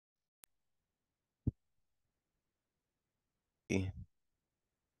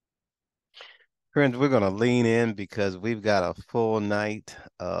Friends, we're going to lean in because we've got a full night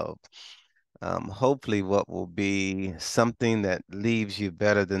of hopefully what will be something that leaves you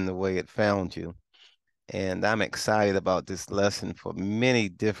better than the way it found you. And I'm excited about this lesson for many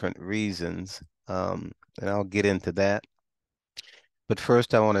different reasons. And I'll get into that. But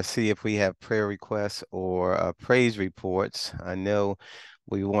first, I want to see if we have prayer requests or praise reports. I know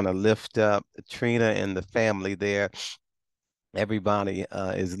we want to lift up Trina and the family there. Everybody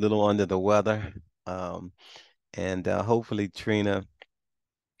is a little under the weather. Um, and hopefully, Trina,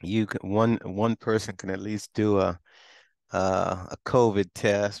 you can one person can at least do a COVID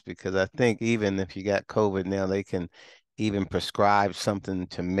test, because I think even if you got COVID now, they can even prescribe something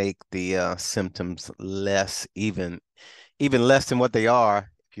to make the symptoms less, even less than what they are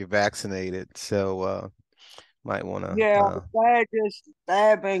if you're vaccinated. So might want to Yeah,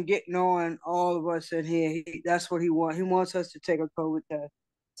 Dad been getting on all of us in here. That's what he wants. He wants us to take a COVID test.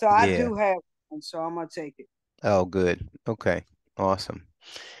 So I yeah. do have one, so I'm gonna take it. Oh, good. Okay. Awesome.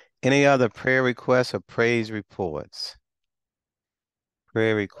 Any other prayer requests or praise reports?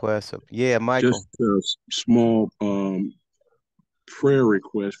 Prayer requests of, yeah, Just Michael. a small prayer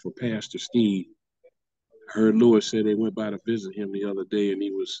request for Pastor Steve. I heard Lewis say they went by to visit him the other day, and he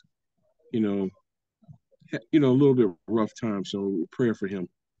was, you know, a little bit rough time. So prayer for him.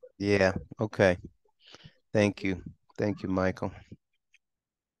 Yeah. Okay. Thank you. Thank you, Michael.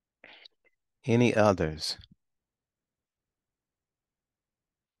 Any others?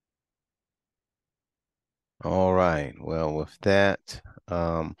 All right. Well, with that,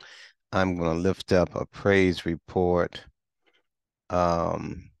 I'm going to lift up a praise report,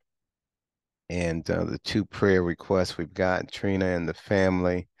 um, and the two prayer requests we've got, Trina and the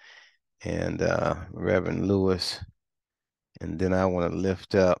family, and Reverend Lewis. And then I want to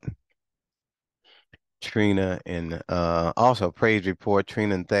lift up Trina and also praise report,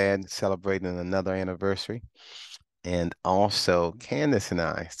 Trina and Thad celebrating another anniversary. And also Candace and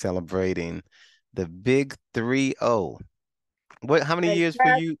I celebrating the big 3-0. How many Hey, years for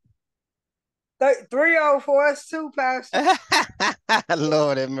Pat, you? 3-0 for us too, Pastor.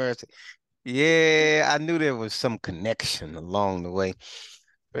 Lord have mercy. Yeah, I knew there was some connection along the way.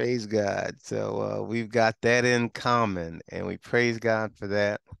 Praise God. So we've got that in common, and we praise God for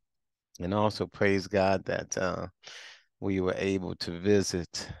that. And also praise God that we were able to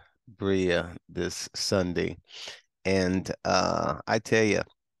visit Bria this Sunday. And I tell you,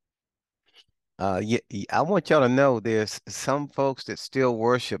 yeah, I want y'all to know there's some folks that still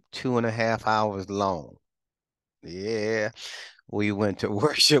worship 2.5 hours long. Yeah, we went to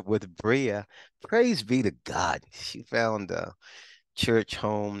worship with Bria. Praise be to God. She found a church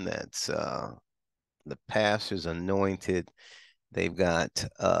home that's the pastor's anointed. They've got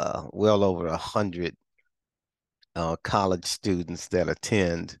well over 100 college students that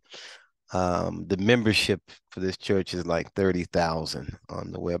attend. The membership for this church is like 30,000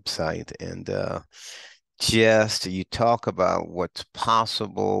 on the website, and just you talk about what's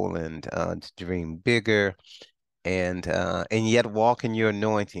possible and to dream bigger and yet walk in your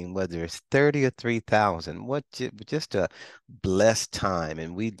anointing, whether it's 30 or 3,000. Just a blessed time.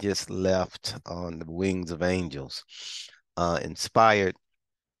 And we just left on the wings of angels, inspired.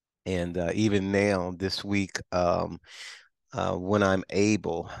 And even now, this week, when I'm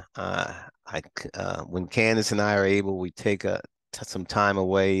able, when Candace and I are able, we take some time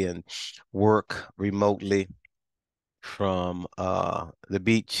away and work remotely from the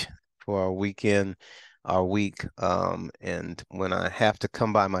beach for our weekend, our week. And when I have to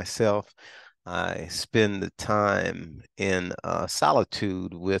come by myself, I spend the time in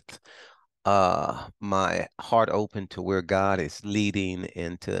solitude with my heart open to where God is leading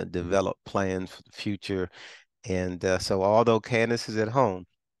and to develop plans for the future. And so although Candace is at home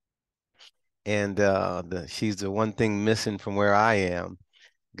and she's the one thing missing from where I am,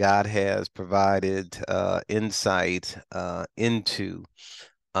 God has provided insight into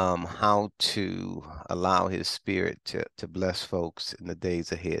how to allow his spirit to bless folks in the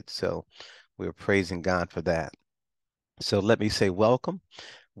days ahead. So we're praising God for that. So let me say welcome.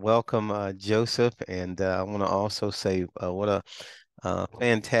 Welcome, Joseph. And I want to also say what a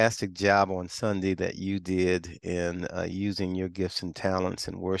fantastic job on Sunday that you did in using your gifts and talents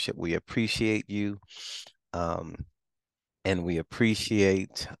in worship. We appreciate you. Um, and we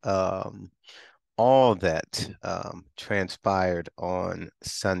appreciate all that transpired on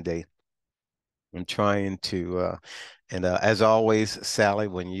Sunday. I'm trying to, and as always, Sally,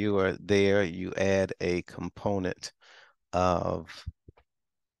 when you are there, you add a component of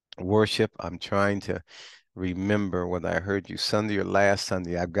worship. I'm trying to remember whether I heard you Sunday or last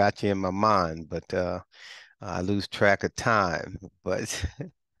Sunday. I've got you in my mind, but I lose track of time. But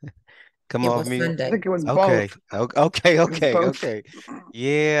Come It off was mute. I Sunday. think it was Okay. both. Okay. It was Okay. both. Okay.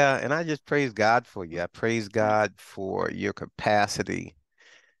 Yeah. And I just praise God for you. I praise God for your capacity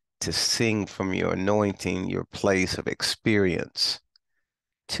to sing from your anointing, your place of experience,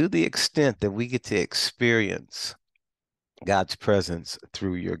 to the extent that we get to experience God's presence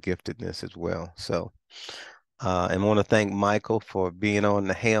through your giftedness as well. So, and want to thank Michael for being on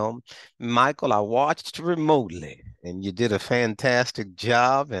the helm. Michael, I watched remotely, and you did a fantastic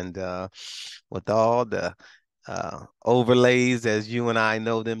job. And with all the overlays as you and I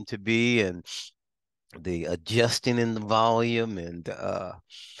know them to be, and the adjusting in the volume, and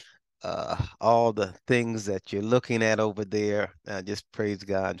all the things that you're looking at over there, I just praise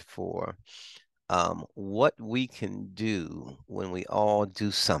God for what we can do when we all do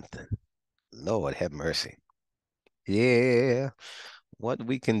something. Lord have mercy. Yeah, what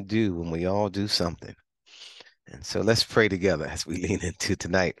we can do when we all do something. And so let's pray together as we lean into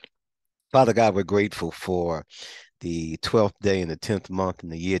tonight. Father God, we're grateful for the 12th day in the 10th month in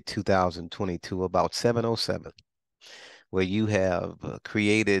the year 2022, about 7:07, where you have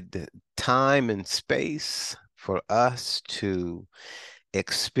created time and space for us to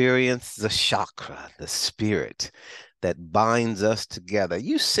experience the chakra, the spirit that binds us together.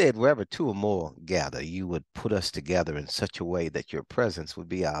 You said wherever two or more gather, you would put us together in such a way that your presence would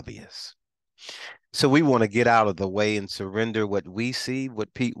be obvious. So we want to get out of the way and surrender what we see, what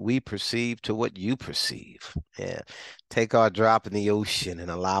we perceive to what you perceive. Yeah. Take our drop in the ocean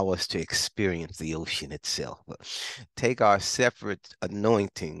and allow us to experience the ocean itself. Take our separate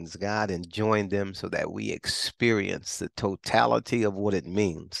anointings, God, and join them so that we experience the totality of what it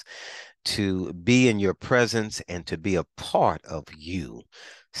means to be in your presence and to be a part of you,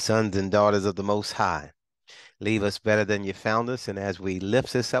 sons and daughters of the Most High. Leave us better than you found us. And as we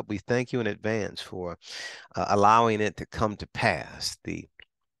lift this up, we thank you in advance for allowing it to come to pass. The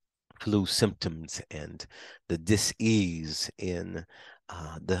flu symptoms and the dis-ease in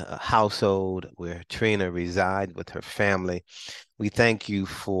the household where Trina resides with her family. We thank you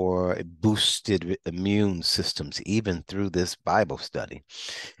for boosted immune systems, even through this Bible study.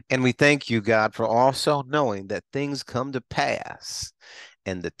 And we thank you, God, for also knowing that things come to pass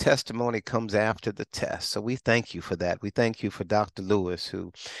and the testimony comes after the test. So we thank you for that. We thank you for Dr. Lewis,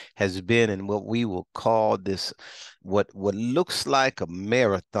 who has been in what we will call this, what looks like a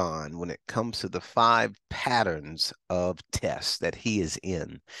marathon when it comes to the 5 patterns of tests that he is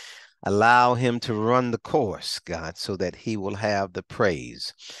in. Allow him to run the course, God, so that he will have the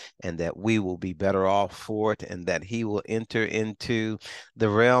praise and that we will be better off for it, and that he will enter into the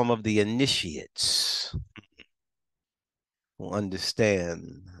realm of the initiates will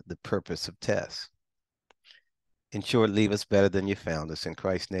understand the purpose of tests. In short, leave us better than you found us. In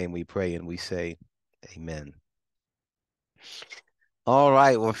Christ's name we pray and we say, amen. All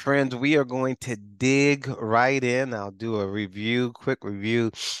right, well, friends, we are going to dig right in. I'll do a review, quick review.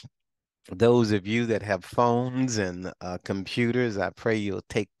 Those of you that have phones and computers, I pray you'll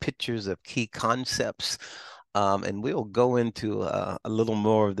take pictures of key concepts. And we'll go into a little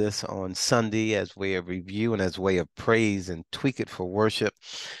more of this on Sunday as way of review and as way of praise and tweak it for worship.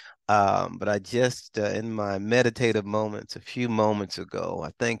 But I just, in my meditative moments a few moments ago,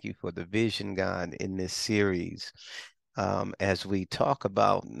 I thank you for the vision, God, in this series as we talk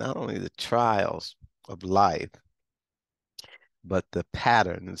about not only the trials of life, but the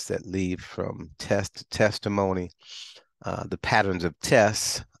patterns that lead from test to testimony, the patterns of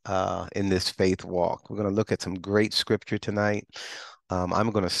tests in this faith walk. We're going to look at some great scripture tonight. I'm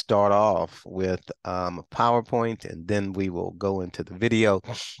going to start off with a PowerPoint, and then we will go into the video.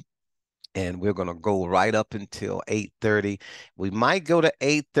 And we're going to go right up until 8:30. We might go to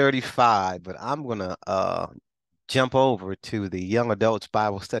 8:35, but I'm going to jump over to the Young Adults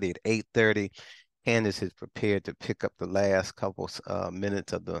Bible Study at 8:30. Candace is prepared to pick up the last couple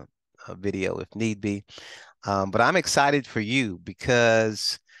minutes of the video if need be. But I'm excited for you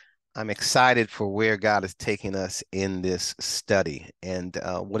because I'm excited for where God is taking us in this study and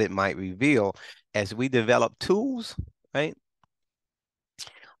what it might reveal as we develop tools, right?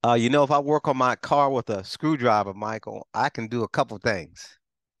 You know, if I work on my car with a screwdriver, Michael, I can do a couple things,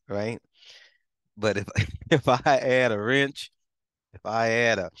 right? But if if I add a wrench, if I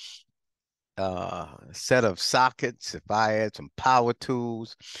add a set of sockets, if I add some power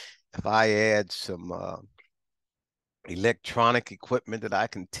tools, if I add some electronic equipment that I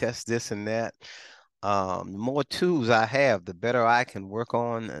can test this and that, the more tools I have, the better I can work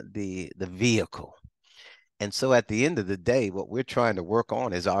on the vehicle. And so at the end of the day, what we're trying to work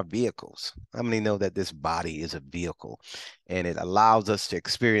on is our vehicles. How many know that this body is a vehicle and it allows us to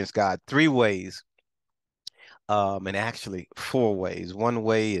experience God 3 ways and actually 4 ways. One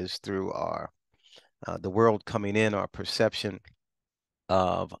way is through our the world coming in, our perception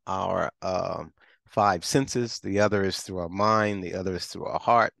of our 5 senses. The other is through our mind. The other is through our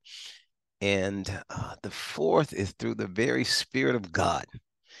heart. And the fourth is through the very Spirit of God.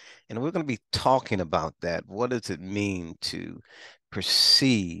 And we're going to be talking about that. What does it mean to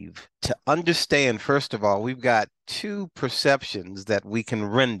perceive, to understand? First of all, we've got 2 perceptions that we can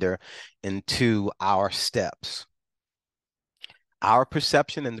render into our steps. Our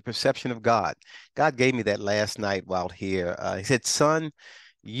perception and the perception of God. God gave me that last night while here. He said, son,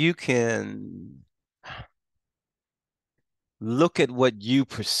 you can look at what you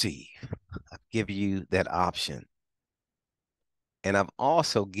perceive. I've given you that option. And I've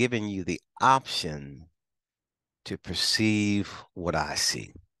also given you the option to perceive what I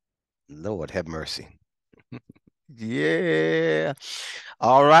see. Lord have mercy. Yeah.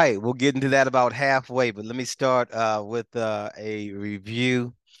 All right. We'll get into that about halfway, but let me start with a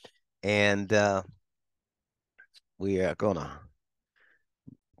review. And we are going to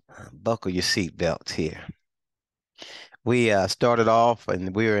buckle your seat belts here. We started off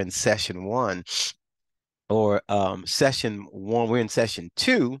and we were in session 1 or session 1. We're in session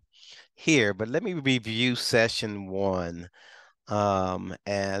 2 here, but let me review session 1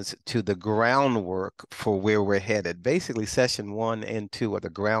 as to the groundwork for where we're headed. Basically, session 1 and 2 are the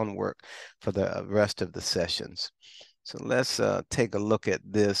groundwork for the rest of the sessions. So let's take a look at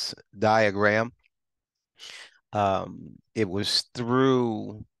this diagram. It was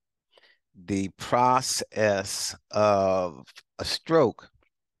through the process of a stroke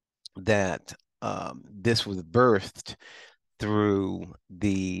that this was birthed through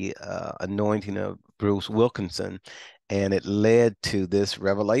the anointing of Bruce Wilkinson, and it led to this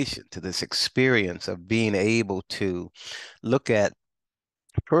revelation, to this experience of being able to look at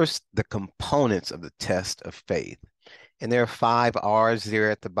first the components of the test of faith. And there are 5 R's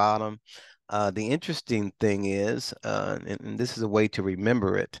there at the bottom. The interesting thing is, and this is a way to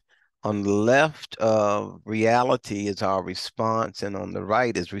remember it, on the left of reality is our response, and on the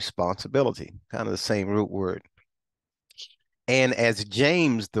right is responsibility, kind of the same root word. And as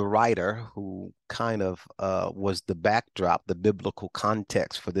James, the writer, who kind of was the backdrop, the biblical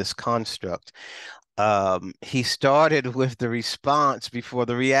context for this construct, he started with the response before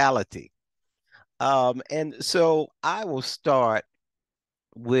the reality. And so I will start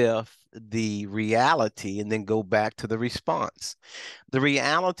with the reality and then go back to the response. The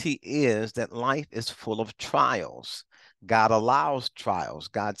reality is that life is full of trials. God allows trials.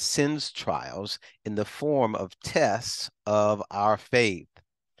 God sends trials in the form of tests of our faith.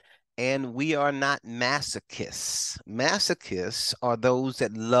 And we are not masochists. Masochists are those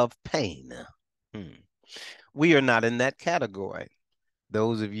that love pain. We are not in that category.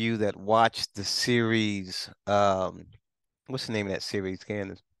 Those of you that watched the series, what's the name of that series,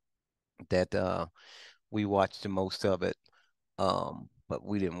 Candace? That we watched the most of it, but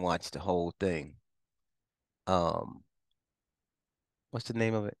we didn't watch the whole thing. What's the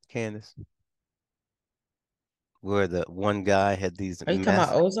name of it, Candace? Where the one guy had these Are you talking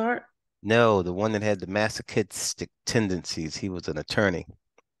about Ozark? No, the one that had the masochistic tendencies. He was an attorney.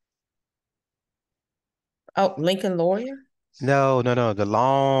 Oh, Lincoln Lawyer? No, the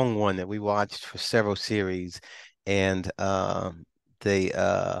long one that we watched for several series, and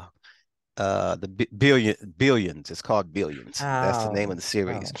Billions. It's called Billions. That's the name of the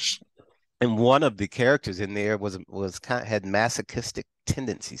series. And one of the characters in there was kind of had masochistic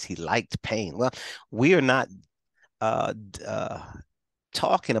tendencies. He liked pain. Well, we are not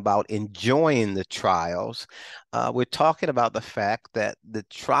talking about enjoying the trials. We're talking about the fact that the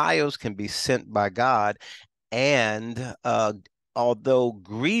trials can be sent by God, and although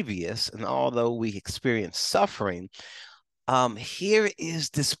grievous and although we experience suffering, here is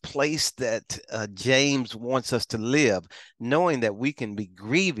this place that James wants us to live, knowing that we can be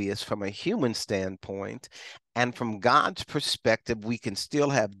grievous from a human standpoint, and from God's perspective, we can still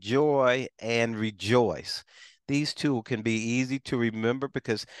have joy and rejoice. These two can be easy to remember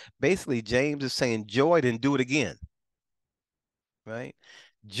because basically James is saying joy, then do it again, right?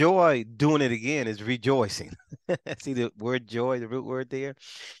 Joy, doing it again, is rejoicing. See the word joy, the root word there?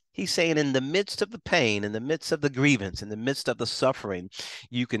 He's saying in the midst of the pain, in the midst of the grievance, in the midst of the suffering,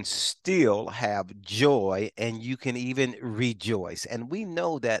 you can still have joy and you can even rejoice. And we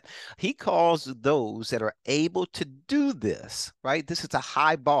know that he calls those that are able to do this, right? This is a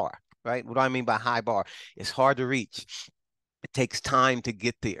high bar, right? What do I mean by high bar? It's hard to reach. It takes time to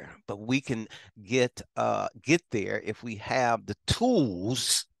get there, but we can get there if we have the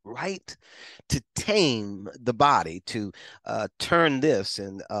tools right? To tame the body, to turn this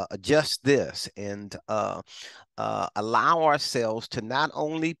and adjust this, and allow ourselves to not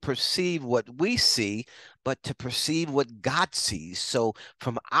only perceive what we see, but to perceive what God sees. So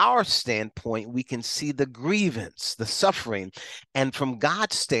from our standpoint, we can see the grievance, the suffering, and from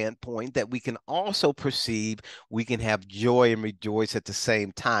God's standpoint, that we can also perceive, we can have joy and rejoice at the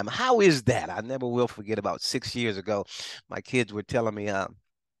same time. How is that? I never will forget, about 6 years ago, my kids were telling me,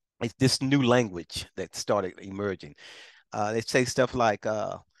 it's this new language that started emerging. They say stuff like,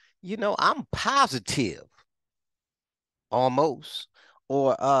 I'm positive, almost,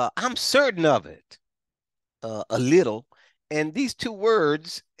 or I'm certain of it, a little. And these two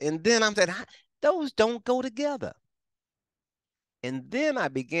words, and then I'm saying, those don't go together. And then I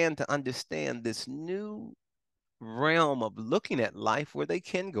began to understand this new realm of looking at life where they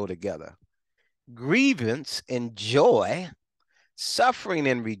can go together. Grievance and joy, suffering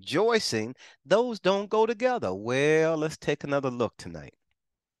and rejoicing, those don't go together. Well, let's take another look tonight.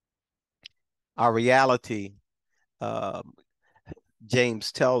 Our reality, um,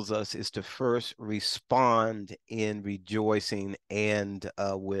 James tells us, is to first respond in rejoicing and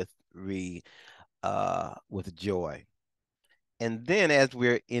with joy. And then as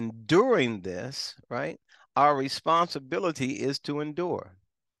we're enduring this, right, our responsibility is to endure.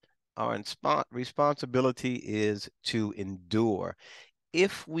 Our responsibility is to endure.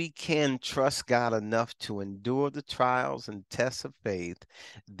 If we can trust God enough to endure the trials and tests of faith,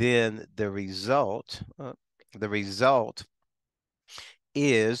 then the result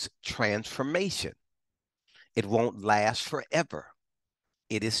is transformation. It won't last forever.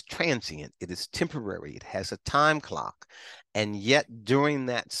 It is transient. It is temporary. It has a time clock. And yet, during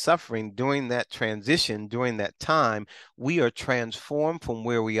that suffering, during that transition, during that time, we are transformed from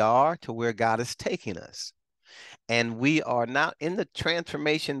where we are to where God is taking us. And we are now in the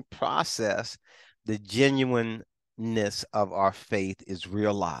transformation process. The genuineness of our faith is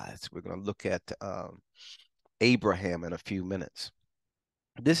realized. We're going to look at Abraham in a few minutes.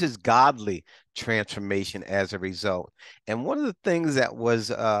 This is godly transformation as a result. And one of the things that was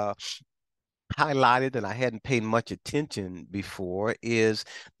highlighted, and I hadn't paid much attention before, is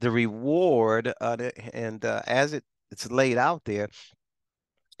the reward, and as it's laid out there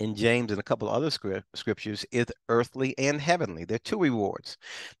in James and a couple of other scriptures, is earthly and heavenly. There are two rewards.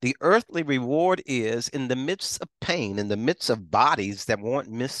 The earthly reward is in the midst of pain, in the midst of bodies that weren't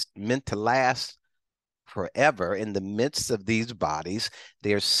meant to last forever. In the midst of these bodies,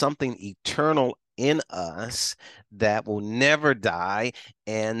 there's something eternal in us that will never die.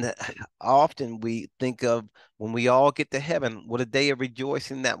 And often we think of, when we all get to heaven, what a day of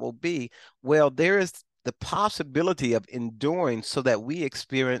rejoicing that will be. Well, there is the possibility of enduring so that we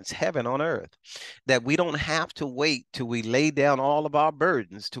experience heaven on earth, that we don't have to wait till we lay down all of our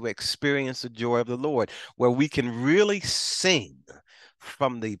burdens to experience the joy of the Lord, where we can really sing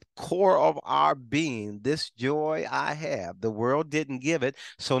from the core of our being, this joy I have. The world didn't give it.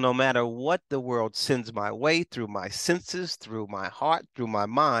 So no matter what the world sends my way, through my senses, through my heart, through my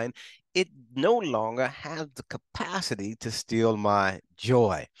mind, it no longer has the capacity to steal my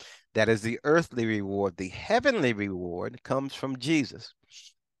joy. That is the earthly reward. The heavenly reward comes from Jesus.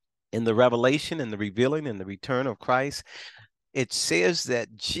 In the revelation and the revealing and the return of Christ, it says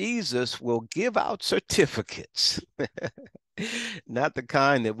that Jesus will give out certificates. Not the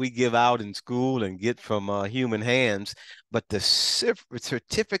kind that we give out in school and get from human hands, but the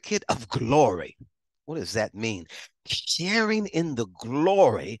certificate of glory. What does that mean? Sharing in the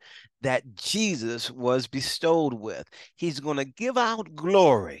glory that Jesus was bestowed with. He's going to give out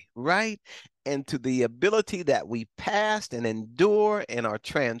glory, right? And to the ability that we passed and endure and are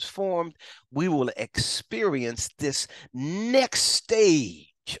transformed, we will experience this next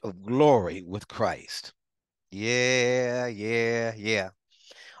stage of glory with Christ. Yeah, yeah, yeah.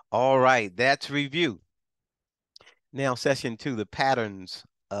 All right, that's review. Now, session 2, the patterns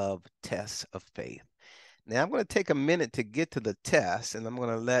of tests of faith. Now, I'm going to take a minute to get to the test, and I'm going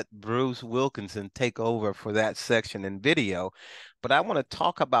to let Bruce Wilkinson take over for that section in video. But I want to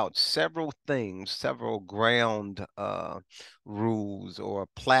talk about several things, several ground rules or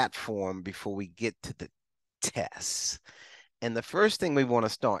platform before we get to the tests. And the first thing we want to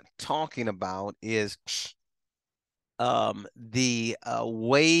start talking about is the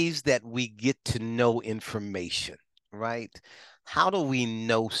ways that we get to know information, right? How do we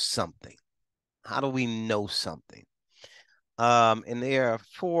know something? How do we know something? And there are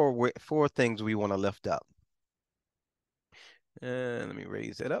four things we want to lift up. And let me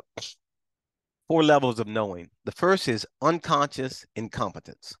raise it up. 4 levels of knowing. The first is unconscious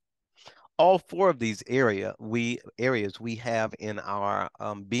incompetence. all four of these areas we have in our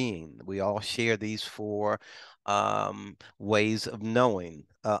being. We all share these four ways of knowing.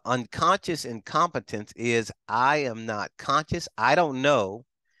 Unconscious incompetence is I am not conscious. I don't know.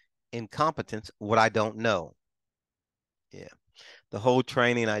 Incompetence, what I don't know. Yeah. The whole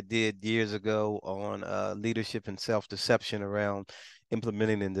training I did years ago on leadership and self-deception around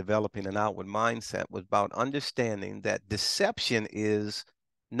implementing and developing an outward mindset was about understanding that deception is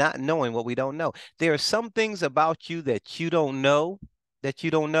not knowing what we don't know. There are some things about you that you don't know,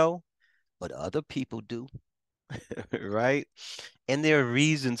 but other people do, right? And there are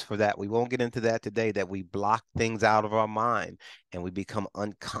reasons for that. We won't get into that today, that we block things out of our mind and we become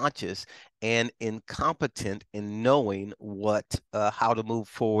unconscious and incompetent in knowing how to move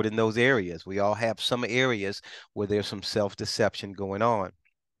forward in those areas. We all have some areas where there's some self-deception going on.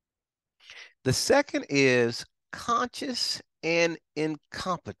 The second is conscious and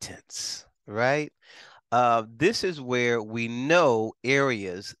incompetence, right? This is where we know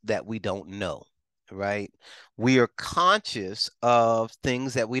areas that we don't know, right? We are conscious of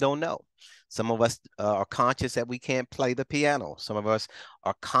things that we don't know. Some of us are conscious that we can't play the piano. Some of us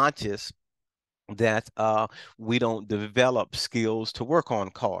are conscious that we don't develop skills to work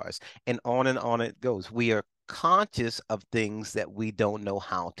on cars, and on it goes. We are conscious of things that we don't know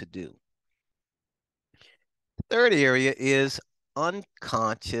how to do. Third area is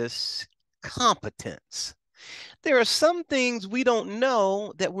unconscious competence. There are some things we don't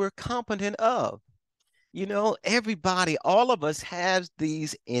know that we're competent of. You know, everybody, all of us has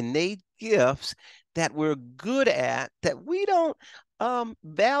these innate gifts that we're good at that we don't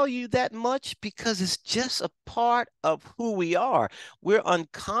value that much because it's just a part of who we are. We're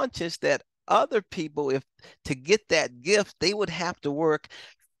unconscious that other people, if to get that gift, they would have to work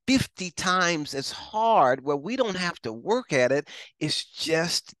 50 times as hard, where we don't have to work at it. It's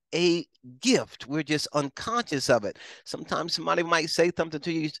just a gift. We're just unconscious of it. Sometimes somebody might say something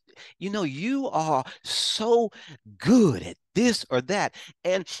to you, you know, you are so good at this or that.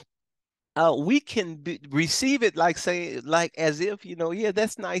 And we can receive it like as if, you know, yeah,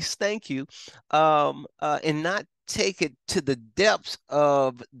 that's nice, thank you, and not take it to the depths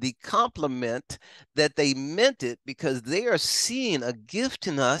of the compliment that they meant it, because they are seeing a gift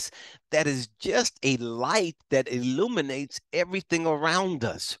in us that is just a light that illuminates everything around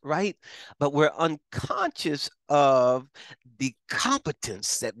us, right? But we're unconscious of the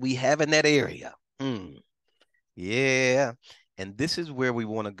competence that we have in that area. Yeah. And this is where we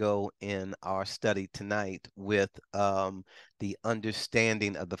want to go in our study tonight with the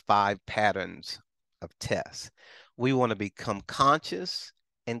understanding of the 5 patterns of tests. We want to become conscious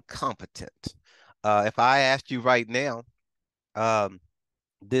and competent. If I asked you right now, um,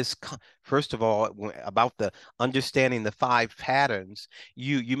 first of all, about the understanding the 5 patterns,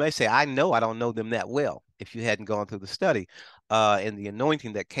 you may say, I know I don't know them that well, if you hadn't gone through the study and the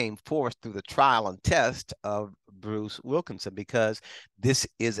anointing that came forth through the trial and test of Bruce Wilkinson, because this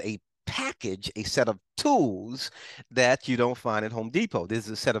is a package, a set of tools that you don't find at Home Depot. This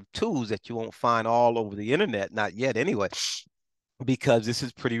is a set of tools that you won't find all over the internet, not yet anyway, because this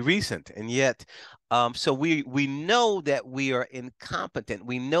is pretty recent. And yet, so we know that we are incompetent.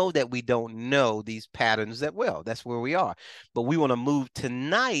 We know that we don't know these patterns that well. That's where we are. But we want to move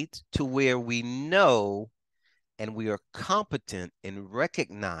tonight to where we know and we are competent in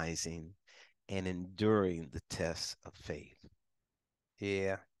recognizing and enduring the tests of faith.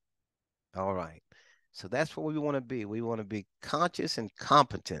 Yeah. All right. So that's what we want to be. We want to be conscious and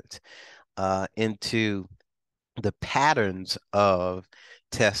competent into the patterns of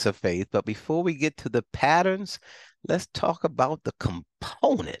tests of faith. But before we get to the patterns, let's talk about the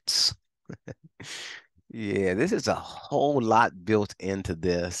components. Yeah, this is a whole lot built into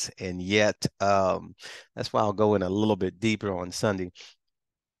this, and yet that's why I'll go in a little bit deeper on Sunday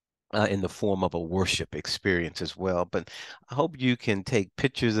in the form of a worship experience as well. But I hope you can take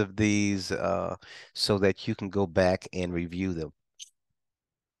pictures of these so that you can go back and review them.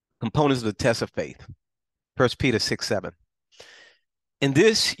 Components of the test of faith. 1 Peter 6:7. In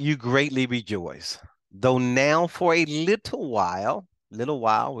this you greatly rejoice, though now for a little while,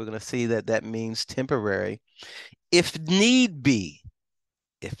 we're going to see that that means temporary, if need be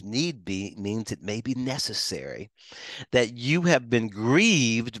means it may be necessary, that you have been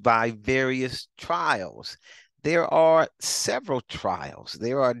grieved by various trials. There are several trials.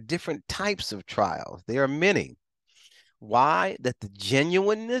 There are different types of trials. There are many. Why? That the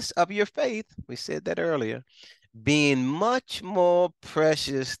genuineness of your faith, we said that earlier, being much more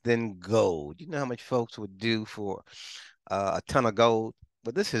precious than gold. You know how much folks would do for a ton of gold?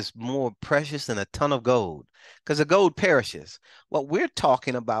 but this is more precious than a ton of gold, because the gold perishes. What we're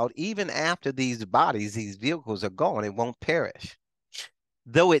talking about, even after these bodies, these vehicles are gone, it won't perish.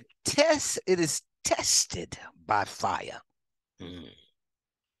 Though it is tested by fire. Mm.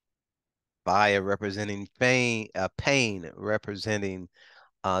 Fire representing pain representing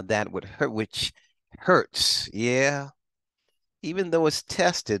that would hurt, which hurts. Yeah. Even though it's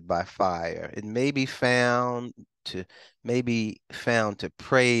tested by fire, it to may be found to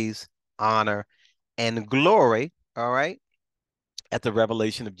praise, honor, and glory, all right, at the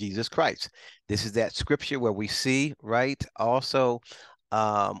revelation of Jesus Christ. This is that scripture where we see, right? Also,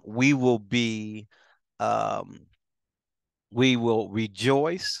 we will be, um, we will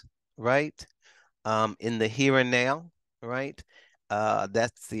rejoice, right? In the here and now, right?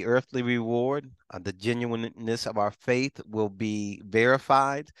 That's the earthly reward. The genuineness of our faith will be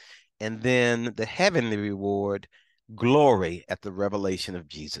verified. And then the heavenly reward, glory at the revelation of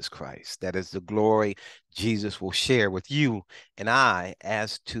Jesus Christ. That is the glory Jesus will share with you and I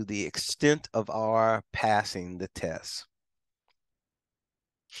as to the extent of our passing the test.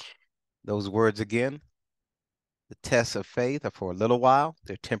 Those words again, the tests of faith are for a little while,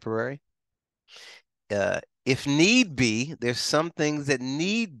 they're temporary. If need be, there's some things that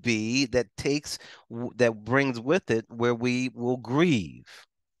need be that brings with it where we will grieve.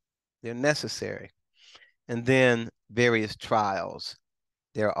 They're necessary. And then various trials.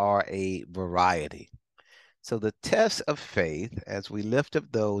 There are a variety. So the tests of faith, as we lift up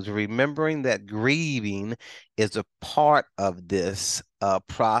those, remembering that grieving is a part of this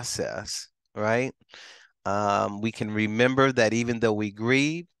process, right? We can remember that even though we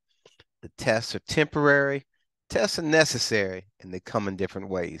grieve, the tests are temporary, tests are necessary, and they come in different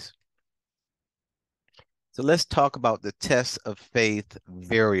ways. So let's talk about the tests of faith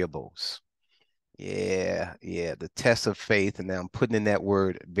variables. Yeah, the tests of faith, and now I'm putting in that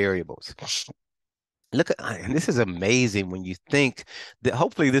word variables. Look at, and this is amazing when you think that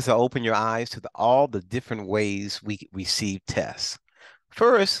hopefully this will open your eyes to all the different ways we receive tests.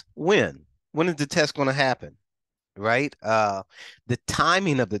 First, when? When is the test going to happen? Right? The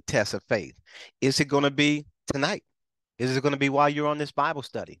timing of the test of faith. Is it going to be tonight? Is it going to be while you're on this Bible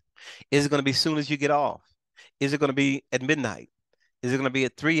study? Is it going to be soon as you get off? Is it going to be at midnight? Is it going to be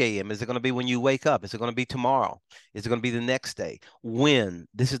at 3 a.m.? Is it going to be when you wake up? Is it going to be tomorrow? Is it going to be the next day? When?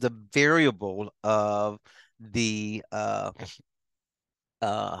 This is the variable of the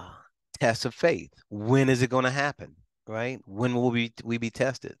test of faith. When is it going to happen? Right? When will we be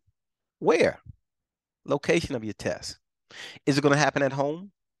tested? Where? Location of your test. Is it going to happen at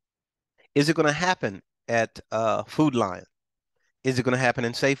home? Is it going to happen at Food Lion? Is it going to happen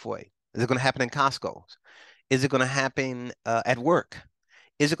in Safeway? Is it going to happen in Costco? Is it going to happen at work?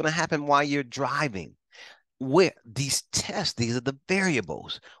 Is it going to happen while you're driving? Where? These tests, these are the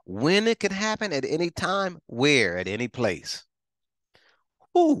variables. When it can happen, at any time, where, at any place.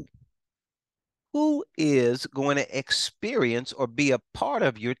 Who? Who is going to experience or be a part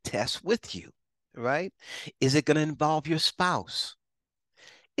of your test with you, right? Is it going to involve your spouse?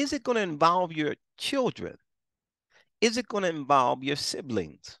 Is it going to involve your children? Is it going to involve your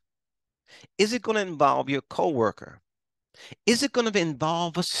siblings? Is it going to involve your coworker? Is it going to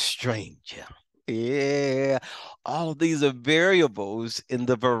involve a stranger? Yeah, all of these are variables in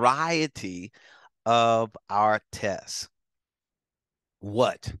the variety of our tests.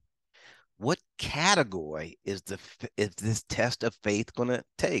 What? What category is this test of faith going to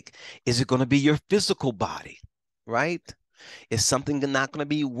take? Is it going to be your physical body, right? Is something not going to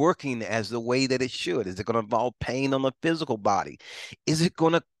be working as the way that it should? Is it going to involve pain on the physical body? Is it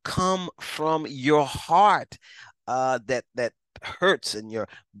going to come from your heart that hurts and your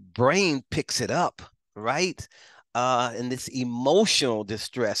brain picks it up, right? And this emotional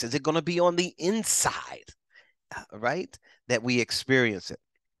distress, is it going to be on the inside, right? That we experience it?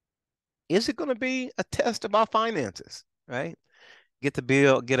 Is it going to be a test of our finances, right? Get the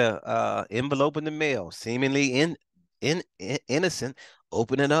bill, get a envelope in the mail, seemingly innocent,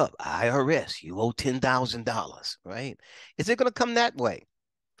 open it up. IRS, you owe $10,000, right? Is it going to come that way?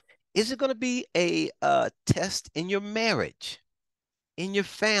 Is it going to be a test in your marriage, in your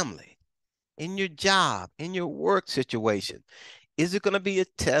family, in your job, in your work situation? Is it going to be a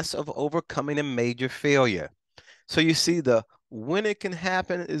test of overcoming a major failure? So you see, the when it can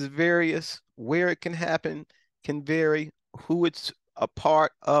happen is various, where it can happen can vary, who it's a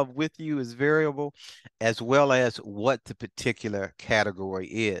part of with you is variable, as well as what the particular category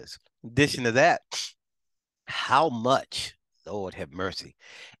is. In addition to that, how much, Lord have mercy.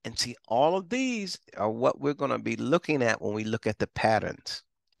 And see, all of these are what we're going to be looking at when we look at the patterns.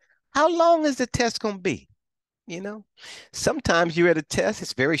 How long is the test going to be? you know. Sometimes you're at a test,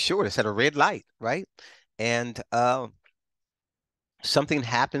 it's very short, it's at a red light, right? And something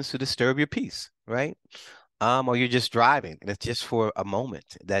happens to disturb your peace, right? Or you're just driving and it's just for a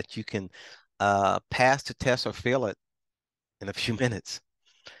moment that you can pass the test or fail it in a few minutes.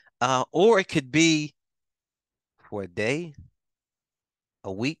 Or it could be for a day,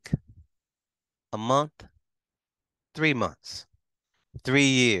 a week, a month, 3 months, 3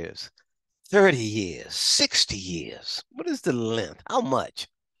 years, 30 years, 60 years. What is the length? How much?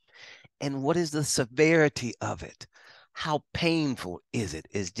 And what is the severity of it? How painful is it?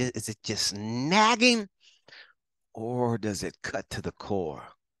 Is it just nagging, or does it cut to the core?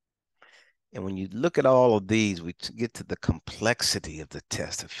 And when you look at all of these, we get to the complexity of the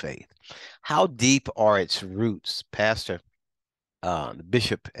test of faith. How deep are its roots? Pastor, the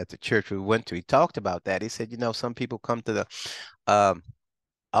bishop at the church we went to, he talked about that. He said, some people come to the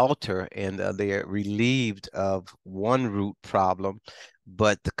altar and they're relieved of one root problem,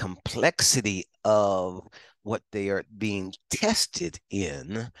 but the complexity of what they are being tested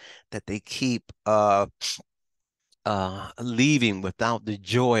in, that they keep leaving without the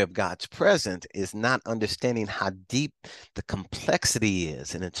joy of God's presence, is not understanding how deep the complexity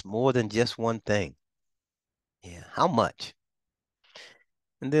is. And it's more than just one thing. Yeah, how much?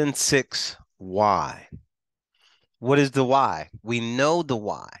 And then 6, why? What is the why? We know the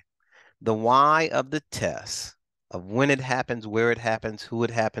why. The why of the test, of when it happens, where it happens, who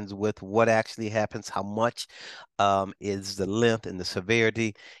it happens with, what actually happens, how much is the length and the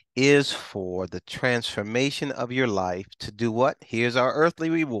severity, is for the transformation of your life to do what? Here's our earthly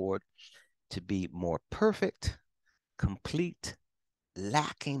reward: to be more perfect, complete,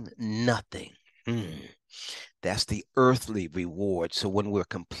 lacking nothing. That's the earthly reward. So when we're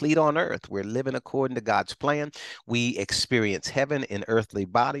complete on earth, we're living according to God's plan. We experience heaven in earthly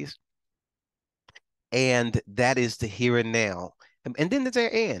bodies. And that is the here and now. And then there's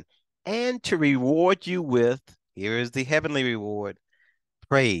their and to reward you with, here is the heavenly reward: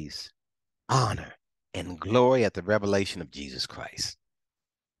 praise, honor, and glory at the revelation of Jesus Christ.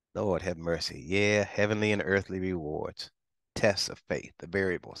 Lord have mercy. Yeah, heavenly and earthly rewards, tests of faith, the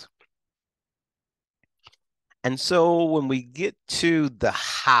variables. And so when we get to the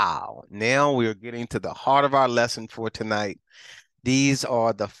how, now we're getting to the heart of our lesson for tonight. These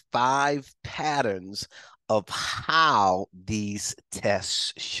are the 5 patterns of how these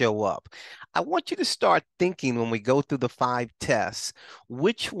tests show up. I want you to start thinking, when we go through the 5 tests,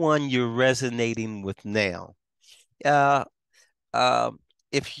 which one you're resonating with now. Uh, uh,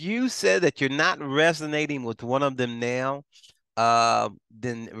 if you said that you're not resonating with one of them now,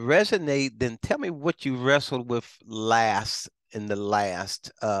 then tell me what you wrestled with last in the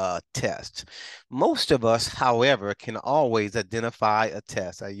last test. Most of us, however, can always identify a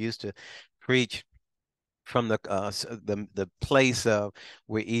test. I used to preach from the place of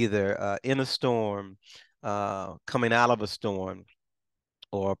we're either in a storm, coming out of a storm,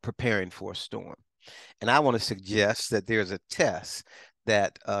 or preparing for a storm. And I want to suggest that there's a test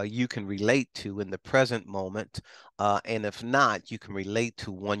that you can relate to in the present moment. And if not, you can relate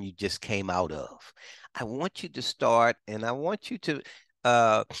to one you just came out of. I want you to start, and I want you to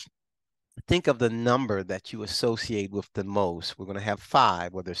think of the number that you associate with the most. We're going to have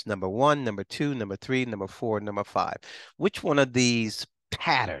 5, whether it's number 1, number 2, number 3, number 4, number 5. Which one of these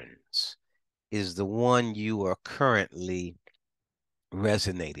patterns is the one you are currently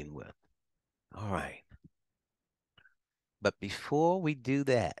resonating with? All right. But before we do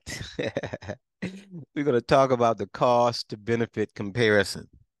that, we're going to talk about the cost to benefit comparison.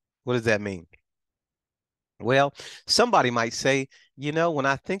 What does that mean? Well, somebody might say, when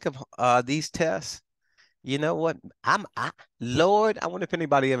I think of these tests, you know what? Lord, I wonder if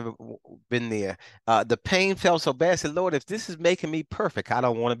anybody ever been there. The pain felt so bad. I said, Lord, if this is making me perfect, I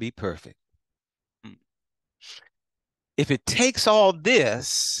don't want to be perfect. If it takes all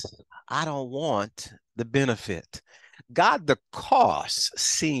this, I don't want the benefit. God, the costs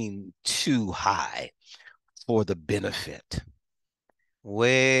seem too high for the benefit.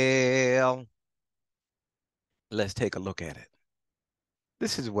 Well, let's take a look at it.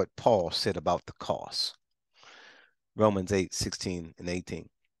 This is what Paul said about the costs. Romans 8:16 and 18.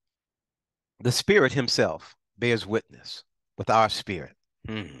 The Spirit himself bears witness with our spirit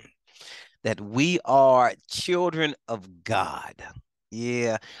that we are children of God.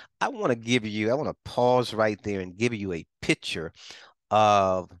 Yeah, I want to pause right there and give you a picture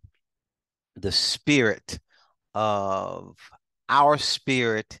of the spirit of our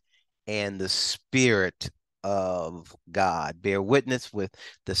spirit and the Spirit of God. Bear witness with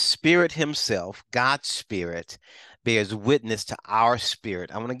the Spirit himself, God's Spirit, bears witness to our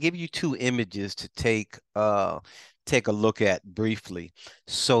spirit. I want to give you two images to take a look at briefly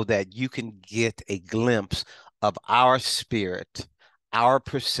so that you can get a glimpse of our spirit, our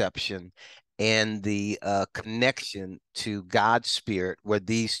perception, and the connection to God's spirit where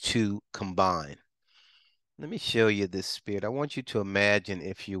these two combine. Let me show you this spirit. I want you to imagine,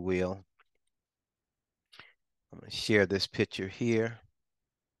 if you will. I'm going to share this picture here.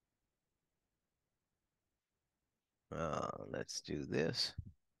 Let's do this.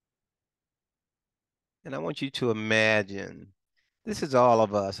 And I want you to imagine, this is all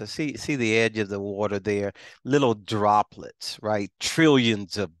of us. I see the edge of the water there, little droplets, right?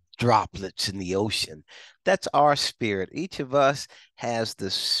 Trillions of droplets in the ocean. That's our spirit. Each of us has the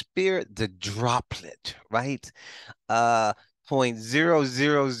spirit, the droplet, right?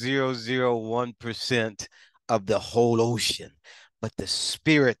 0.00001% of the whole ocean, but the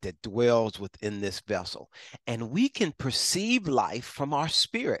spirit that dwells within this vessel. And we can perceive life from our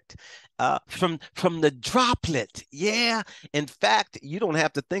spirit, from the droplet. Yeah. In fact, you don't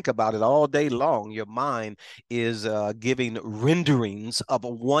have to think about it all day long. Your mind is giving renderings of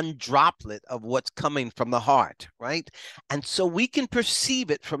one droplet of what's coming from the heart, right? And so we can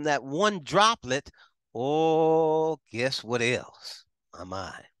perceive it from that one droplet. Oh, guess what else? My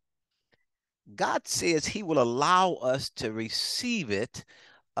mind. God says he will allow us to receive it,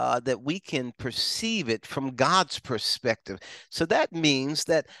 that we can perceive it from God's perspective. So that means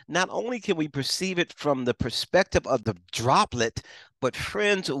that not only can we perceive it from the perspective of the droplet, but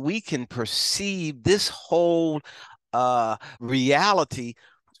friends, we can perceive this whole reality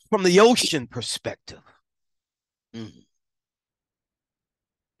from the ocean perspective. Think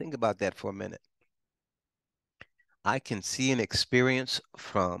about that for a minute. I can see and experience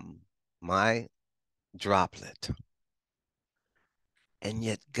from my droplet. And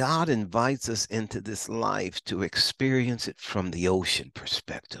yet God invites us into this life to experience it from the ocean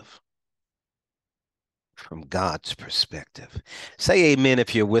perspective, from God's perspective. Say amen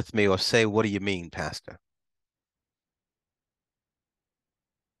if you're with me, or say, what do you mean, Pastor?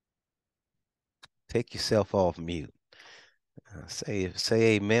 Take yourself off mute. Say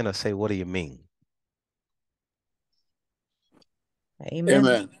amen, or say, what do you mean? Amen.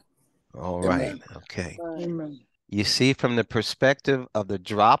 Amen. All right. Amen. Okay. Amen. You see, from the perspective of the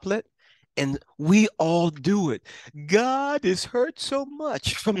droplet, and we all do it. God is hurt so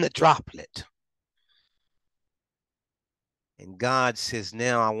much from the droplet. And God says,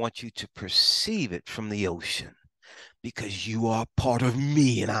 now I want you to perceive it from the ocean, because you are part of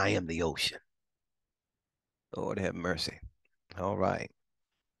me and I am the ocean. Lord have mercy. All right.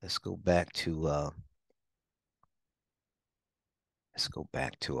 Let's go back to our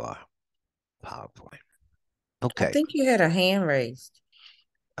PowerPoint. Okay. I think you had a hand raised.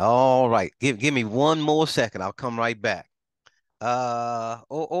 All right. Give me one more second. I'll come right back.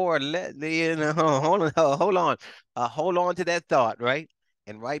 Or let you know, hold on to that thought, right?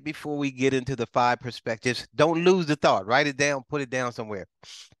 And right before we get into the 5 perspectives, don't lose the thought. Write it down, put it down somewhere.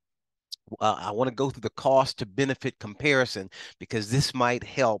 I want to go through the cost to benefit comparison, because this might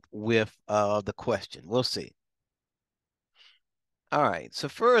help with the question. We'll see. All right. So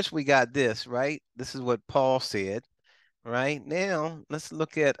first we got this, right? This is what Paul said. Right now, let's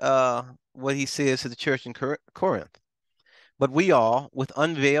look at what he says to the church in Corinth. But we all, with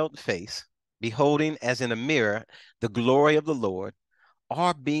unveiled face, beholding as in a mirror the glory of the Lord,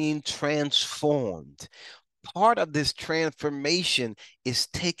 are being transformed. Part of this transformation is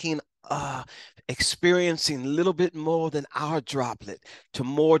experiencing a little bit more than our droplet to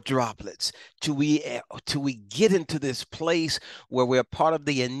more droplets, till we get into this place where we're part of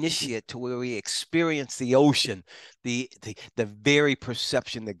the initiate, to where we experience the ocean, the very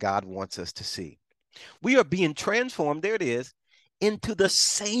perception that God wants us to see. We are being transformed, there it is, into the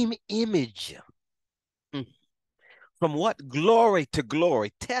same image. From what? Glory to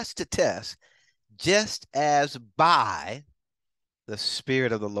glory, test to test, just as by the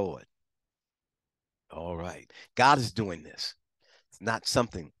Spirit of the Lord. All right. God is doing this. It's not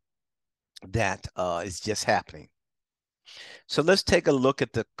something that is just happening. So let's take a look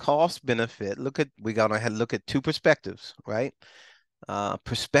at the cost benefit. We're going to look at 2 perspectives, right?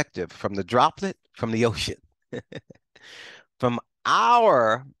 Perspective from the droplet, from the ocean. From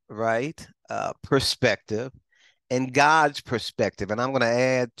our, right, perspective, and God's perspective. And I'm going to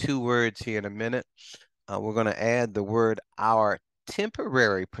add 2 words here in a minute. We're going to add the word our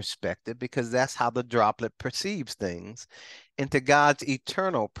temporary perspective, because that's how the droplet perceives things, into God's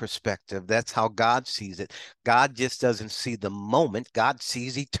eternal perspective. That's how God sees it. God just doesn't see the moment. God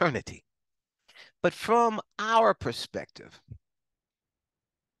sees eternity. But from our perspective,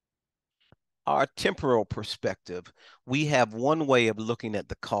 our temporal perspective, we have one way of looking at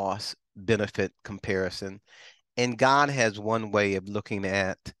the cost benefit comparison, and God has one way of looking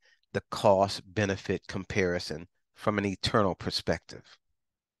at the cost benefit comparison from an eternal perspective.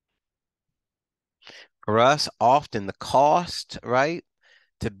 For us, often the cost, right,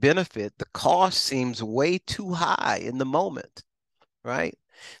 to benefit, the cost seems way too high in the moment, right?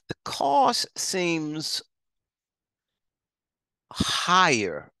 The cost seems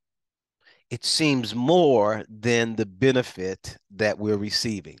higher. It seems more than the benefit that we're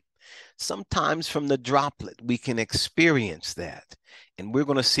receiving. Sometimes from the droplet, we can experience that. And we're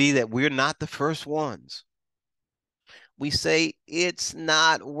going to see that we're not the first ones. We say, it's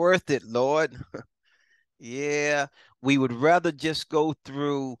not worth it, Lord. Yeah, we would rather just go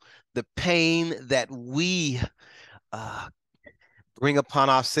through the pain that we uh, bring upon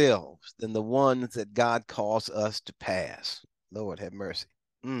ourselves than the ones that God calls us to pass. Lord, have mercy.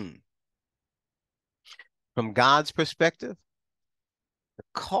 From God's perspective, the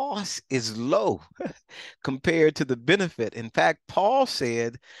cost is low compared to the benefit. In fact, Paul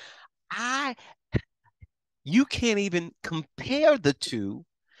said, you can't even compare the two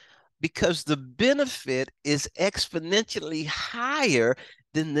because the benefit is exponentially higher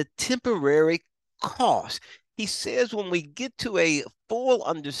than the temporary cost. He says when we get to a full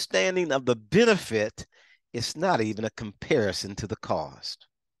understanding of the benefit, it's not even a comparison to the cost.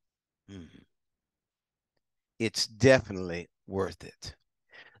 It's definitely worth it.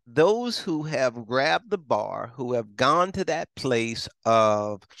 Those who have grabbed the bar, who have gone to that place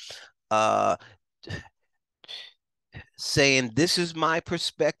of saying, this is my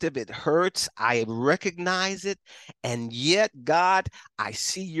perspective, it hurts, I recognize it, and yet, God, I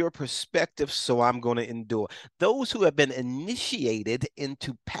see your perspective, so I'm going to endure. Those who have been initiated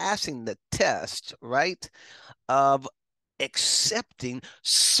into passing the test, right, of accepting,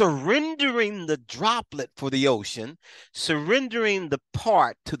 surrendering the droplet for the ocean, surrendering the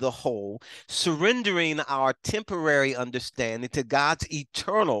part to the whole, surrendering our temporary understanding to God's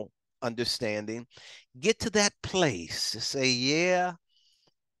eternal understanding, get to that place to say, yeah,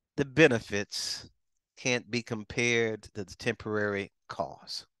 the benefits can't be compared to the temporary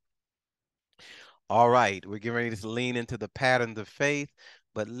cost. All right, we're getting ready to lean into the patterns of faith,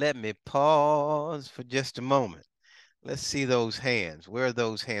 but let me pause for just a moment. Let's see those hands. Where are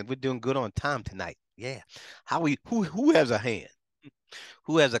those hands? We're doing good on time tonight. Yeah. Who has a hand?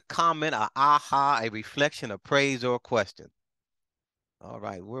 Who has a comment, a aha, a reflection, a praise, or a question? All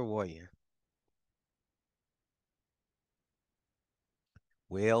right, where were you?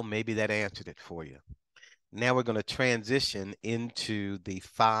 Well, maybe that answered it for you. Now we're going to transition into the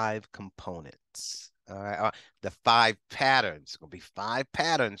 5 components. All right, the 5 patterns. Going to be 5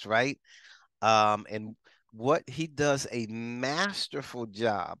 patterns, right? And what he does a masterful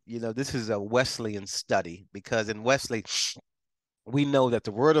job. You know, this is a Wesleyan study because in Wesley, we know that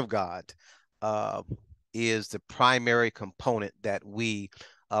the Word of God uh, is the primary component that we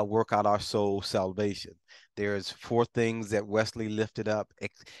work out our soul salvation. There's 4 things that Wesley lifted up,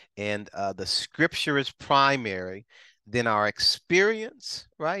 and the Scripture is primary. Then our experience,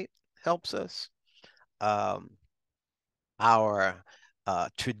 right, helps us. Our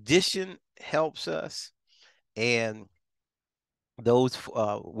tradition helps us, and those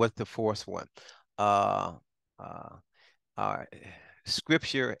what's the 4th one? Uh, uh, our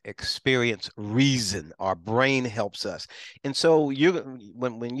scripture, experience, reason. Our brain helps us, and so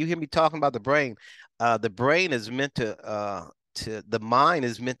when you hear me talking about the brain is meant to the mind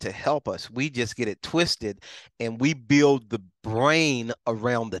is meant to help us. We just get it twisted, and we build the brain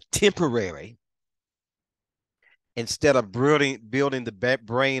around the temporary instead of building the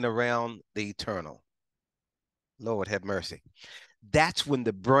brain around the eternal. Lord have mercy. That's when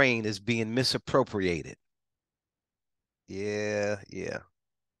the brain is being misappropriated. Yeah, yeah.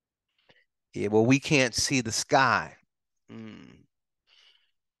 Yeah, well, we can't see the sky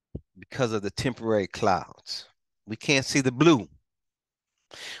because of the temporary clouds. We can't see the blue.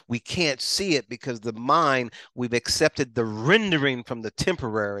 We can't see it because the mind, we've accepted the rendering from the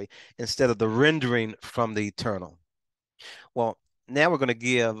temporary instead of the rendering from the eternal. Well, now we're going to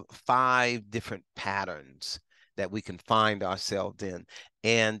give 5 different patterns that we can find ourselves in.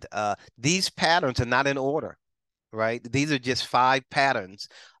 And these patterns are not in order, right? These are just 5 patterns.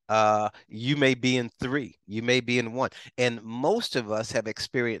 You may be in 3, you may be in 1. And most of us have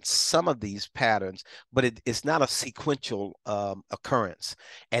experienced some of these patterns, but it's not a sequential occurrence.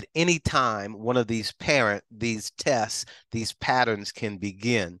 At any time, one of these tests, these patterns can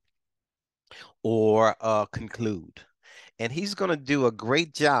begin or conclude. and he's going to do a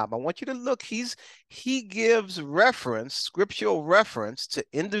great job. I want you to look. He gives reference, scriptural reference to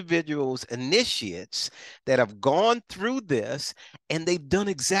individuals, initiates that have gone through this, and they've done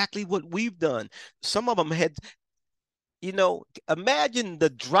exactly what we've done. Some of them had, imagine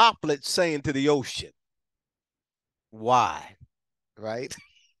the droplet saying to the ocean, why? Right?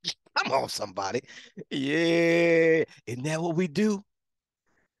 Come on, somebody. Yeah. Isn't that what we do?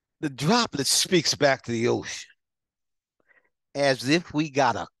 The droplet speaks back to the ocean as if we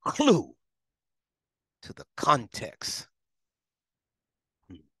got a clue to the context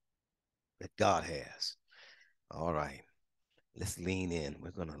that God has. All right. Let's lean in.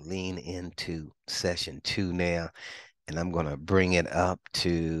 We're going to lean into session 2 now, and I'm going to bring it up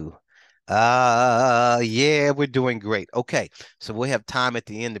to yeah, we're doing great. Okay, so we'll have time at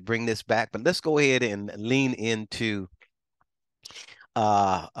the end to bring this back, but let's go ahead and lean into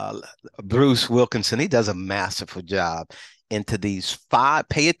Bruce Wilkinson. He does a masterful job into these 5.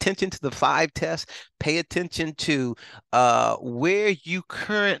 Pay attention to the 5 tests. Pay attention to where you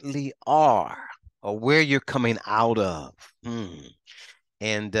currently are or where you're coming out of,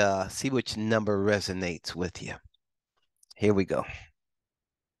 and see which number resonates with you. Here we go.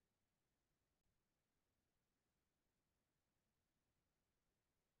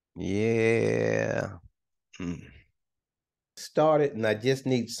 Yeah. Started, and I just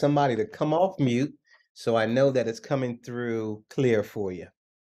need somebody to come off mute so I know that it's coming through clear for you.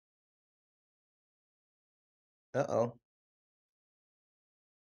 Uh-oh.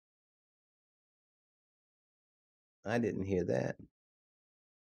 I didn't hear that.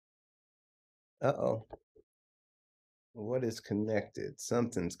 Uh-oh. What is connected?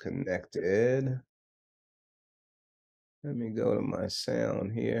 Something's connected. Let me go to my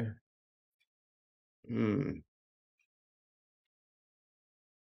sound here.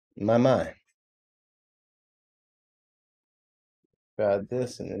 My mind. Try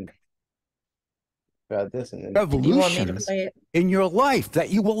this and then try this and then. Revolutions in your life that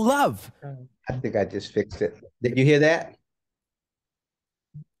you will love. I think I just fixed it. Did you hear that?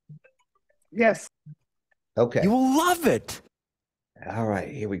 Yes. Okay. You will love it. All right,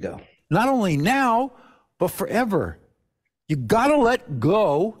 here we go. Not only now, but forever. You got to let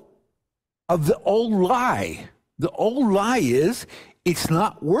go of the old lie. The old lie is it's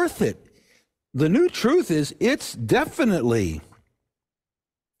not worth it. The new truth is it's definitely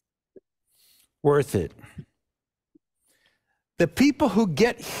worth it. The people who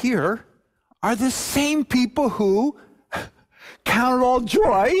get here are the same people who count it all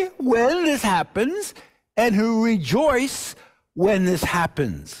joy when this happens and who rejoice when this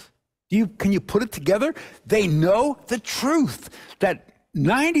happens. Can you put it together? They know the truth that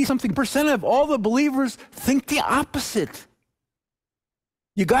 90-something% of all the believers think the opposite.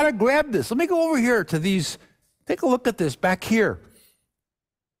 You got to grab this. Let me go over here to these. Take a look at this back here.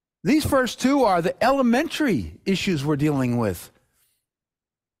 These first 2 are the elementary issues we're dealing with.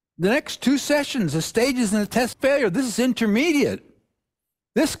 The next 2 sessions, the stages in the test failure, this is intermediate.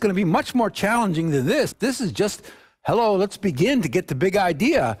 This is going to be much more challenging than this. This is just, hello, let's begin to get the big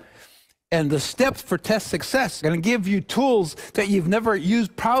idea. And the steps for test success are going to give you tools that you've never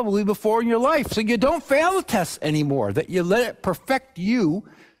used probably before in your life. So you don't fail the test anymore, that you let it perfect you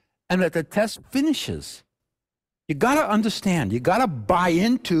and that the test finishes. You got to understand, you got to buy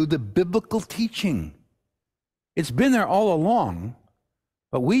into the biblical teaching. It's been there all along,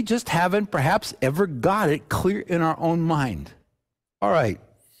 but we just haven't perhaps ever got it clear in our own mind. All right,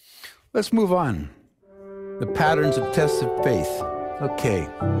 let's move on. The patterns of tests of faith. Okay.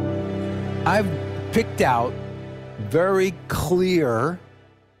 I've picked out very clear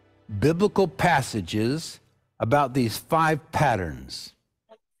biblical passages about these 5 patterns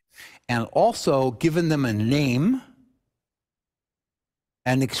and also given them a name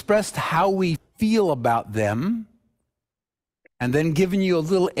and expressed how we feel about them and then given you a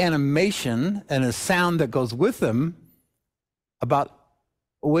little animation and a sound that goes with them about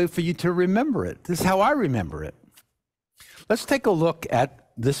a way for you to remember it. This is how I remember it. Let's take a look at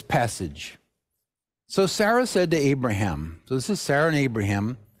this passage. So Sarah said to Abraham, so this is Sarah and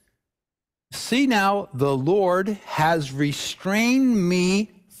Abraham, see now the Lord has restrained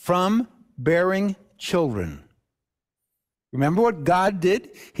me from bearing children. Remember what God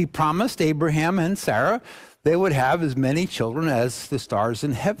did? He promised Abraham and Sarah they would have as many children as the stars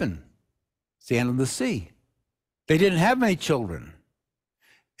in heaven, sand of the sea. They didn't have any children.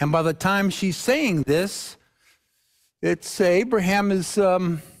 And by the time she's saying this, it's Abraham is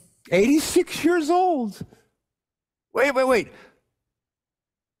 86 years old. Wait.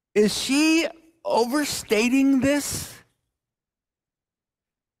 Is she overstating this?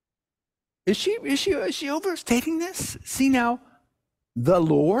 Is she overstating this? See now, the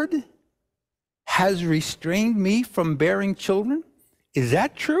Lord has restrained me from bearing children. Is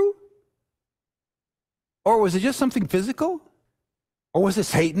that true? Or was it just something physical? Or was it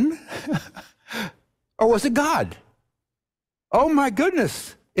Satan? Or was it God? Oh my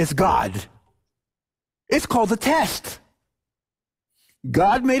goodness, it's God. It's called a test.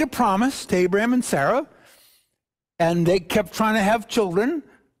 God made a promise to Abraham and Sarah, and they kept trying to have children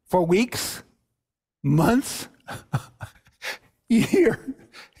for weeks, months, year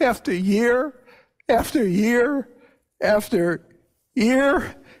after year after year after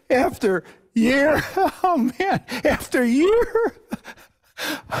year after year. Oh man, after year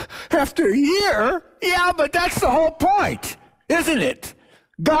after year. Yeah, but that's the whole point, isn't it?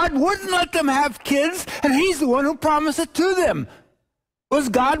 God wouldn't let them have kids, and he's the one who promised it to them. Was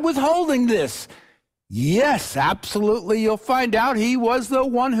God withholding this? Yes, absolutely. You'll find out he was the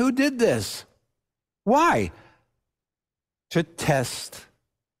one who did this. Why? To test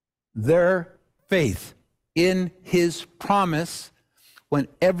their faith in his promise when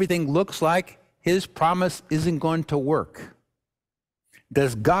everything looks like his promise isn't going to work.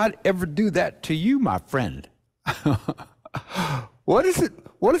 Does God ever do that to you, my friend? What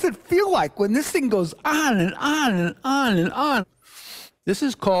does it feel like when this thing goes on and on and on and on? This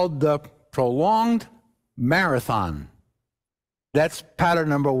is called the prolonged marathon. That's pattern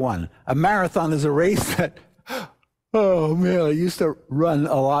number one. A marathon is a race that, oh man, I used to run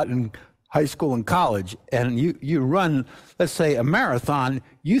a lot in high school and college. And you run, let's say, a marathon,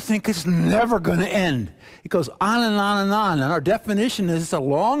 you think it's never going to end. It goes on and on and on. And our definition is it's a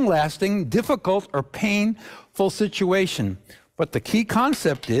long-lasting, difficult, or painful situation. But the key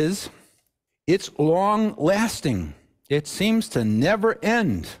concept is it's long-lasting. It seems to never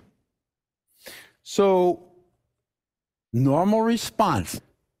end. So normal response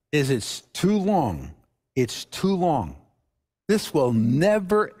is it's too long. It's too long. This will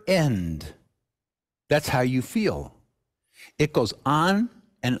never end. That's how you feel. It goes on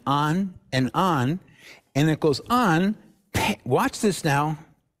and on and on, and it goes on. Watch this now.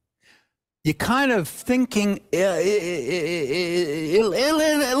 You're kind of thinking, it'll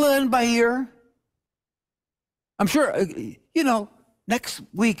end by here. I'm sure, next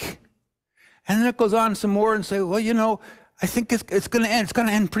week. And then it goes on some more and say, well, I think it's going to end. It's going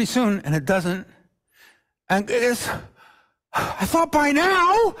to end pretty soon. And it doesn't. And I thought by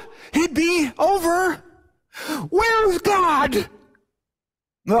now he'd be over. Where's God?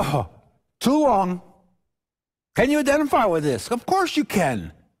 Oh, too long. Can you identify with this? Of course you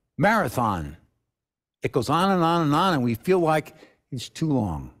can. Marathon. It goes on and on and on, and we feel like it's too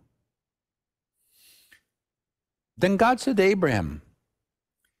long. Then God said to Abraham,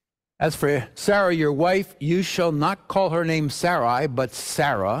 as for Sarah, your wife, you shall not call her name Sarai, but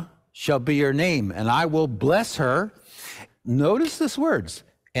Sarah shall be your name, and I will bless her. Notice these words,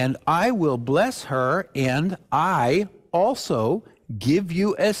 and I will bless her, and I also give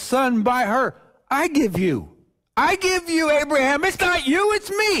you a son by her. I give you, Abraham. It's not you,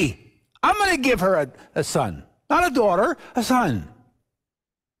 it's me. I'm going to give her a son, not a daughter, a son.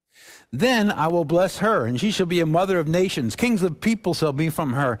 Then I will bless her, and she shall be a mother of nations. Kings of people shall be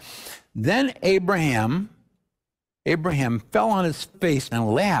from her. Then Abraham fell on his face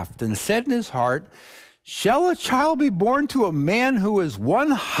and laughed and said in his heart, shall a child be born to a man who is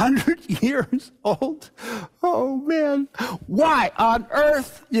 100 years old? Oh, man. Why on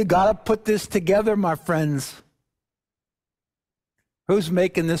earth you got to put this together, my friends? Who's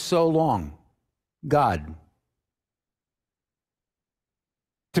making this so long? God.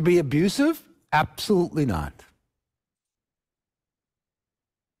 To be abusive? Absolutely not.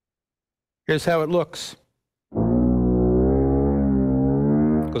 Here's how it looks. It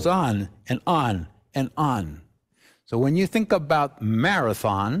goes on and on and on. So when you think about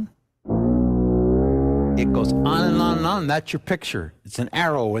marathon, it goes on and on and on. That's your picture. It's an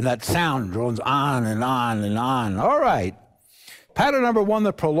arrow, and that sound goes on and on and on. All right. Pattern number one,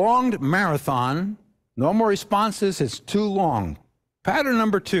 the prolonged marathon. Normal response is it's too long. Pattern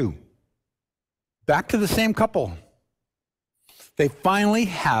number two, back to the same couple. They finally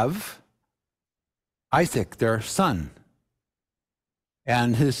have Isaac, their son.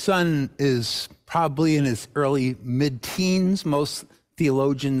 And his son is probably in his early mid-teens, most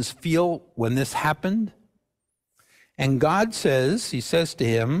theologians feel, when this happened. And God says, he says to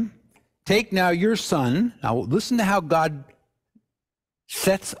him, take now your son. Now listen to how God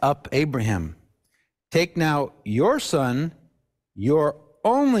sets up Abraham. Take now your son, your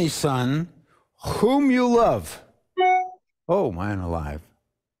only son, whom you love. Oh, man alive.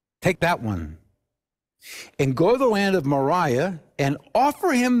 Take that one. And go to the land of Moriah and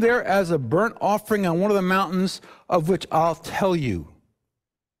offer him there as a burnt offering on one of the mountains of which I'll tell you.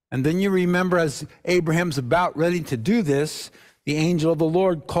 And then you remember, as Abraham's about ready to do this, the angel of the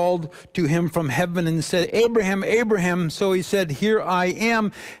Lord called to him from heaven and said, Abraham, Abraham. So he said, here I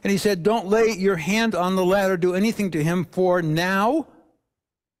am. And he said, don't lay your hand on the lad or do anything to him, for now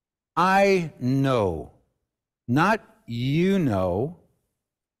I know, not you know,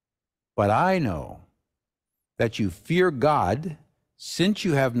 but I know that you fear God, since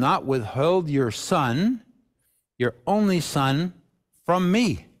you have not withheld your son, your only son, from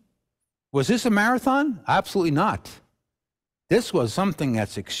me. Was this a marathon? Absolutely not. This was something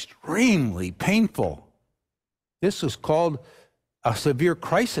that's extremely painful. This was called a severe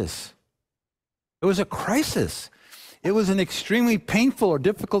crisis. It was a crisis. It was an extremely painful or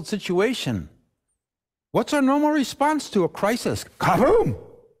difficult situation. What's our normal response to a crisis? Kaboom!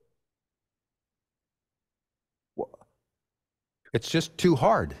 It's just too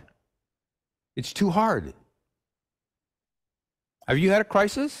hard. It's too hard. Have you had a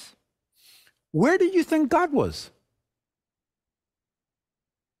crisis? Where did you think God was?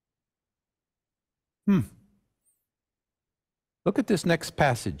 Look at this next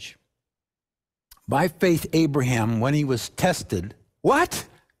passage. By faith, Abraham, when he was tested, what?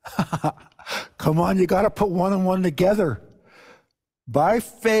 Come on, you got to put one and one together. By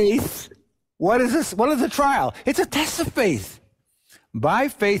faith, what is this? What is a trial? It's a test of faith. By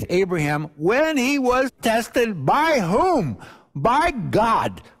faith, Abraham, when he was tested, by whom? By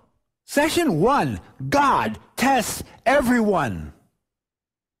God. Session 1, God tests everyone.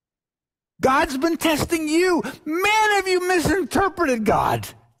 God's been testing you. Man, have you misinterpreted God?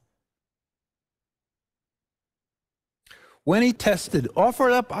 When he tested,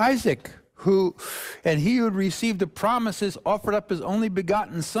 offered up Isaac, and he who had received the promises offered up his only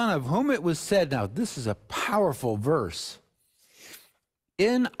begotten son, of whom it was said, now this is a powerful verse,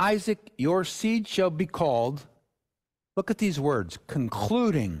 in Isaac your seed shall be called, look at these words,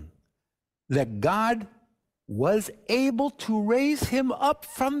 concluding that God was able to raise him up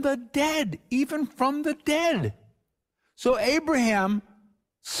from the dead, even from the dead. So Abraham's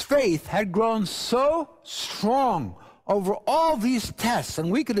faith had grown so strong over all these tests,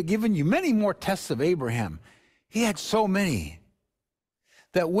 and we could have given you many more tests of Abraham. He had so many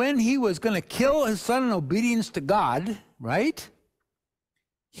that when he was going to kill his son in obedience to God, right,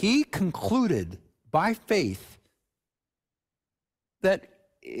 he concluded by faith that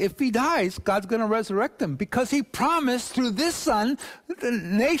if he dies, God's going to resurrect him, because he promised through this son, the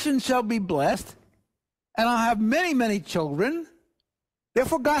nation shall be blessed, and I'll have many, many children.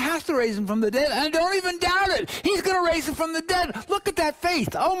 Therefore, God has to raise him from the dead, and I don't even doubt it. He's going to raise him from the dead. Look at that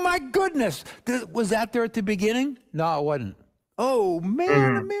faith. Oh, my goodness. Was that there at the beginning? No, it wasn't. Oh,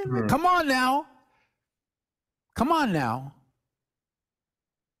 man, man. Come on now. Come on now.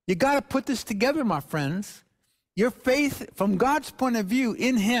 You got to put this together, my friends. Your faith, from God's point of view,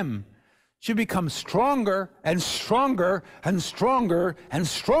 in him, should become stronger and stronger and stronger and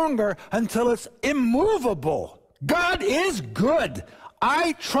stronger until it's immovable. God is good.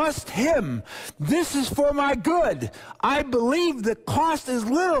 I trust him. This is for my good. I believe the cost is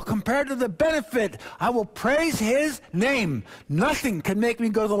little compared to the benefit. I will praise his name. Nothing can make me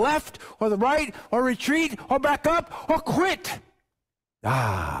go to the left or the right or retreat or back up or quit.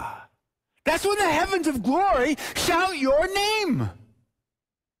 That's when the heavens of glory shout your name.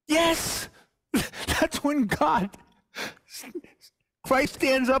 Yes, that's when Christ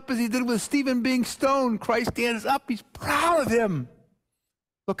stands up as he did with Stephen being stoned. Christ stands up. He's proud of him.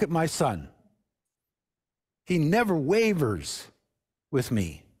 Look at my son. He never wavers with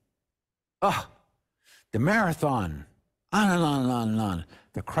me. The marathon, on and on and on and on.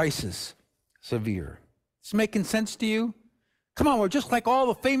 The crisis, severe. It's making sense to you? Come on, we're just like all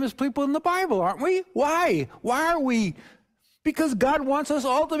the famous people in the Bible, aren't we? Why? Why are we? Because God wants us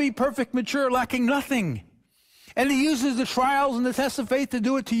all to be perfect, mature, lacking nothing. And he uses the trials and the tests of faith to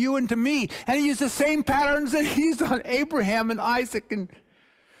do it to you and to me. And he used the same patterns that he used on Abraham and Isaac. And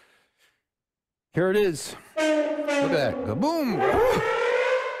here it is. Look at that. Kaboom.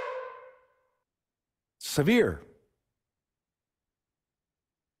 Severe.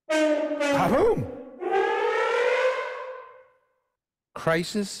 Kaboom.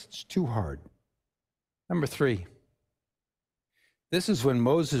 Crisis is too hard. Number 3. This is when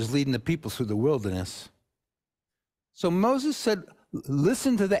Moses is leading the people through the wilderness. So Moses said,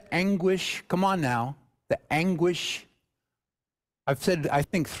 listen to the anguish. Come on now. The anguish. I've said, I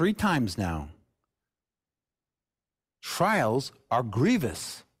think 3 times now. Trials are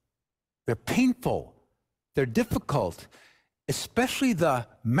grievous. They're painful. They're difficult. Especially the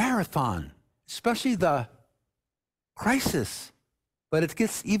marathon. Especially the crisis. but it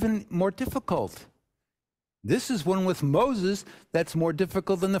gets even more difficult. This is one with Moses that's more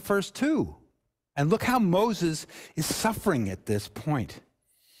difficult than the first two. And look how Moses is suffering at this point.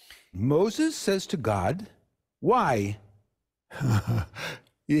 Moses says to God, why?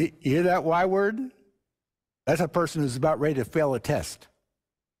 You hear that why word? That's a person who's about ready to fail a test.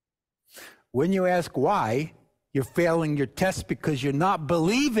 When you ask why, you're failing your test because you're not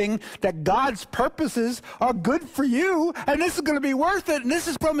believing that God's purposes are good for you, and this is going to be worth it, and this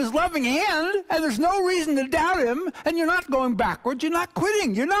is from his loving hand, and there's no reason to doubt him, and you're not going backwards, you're not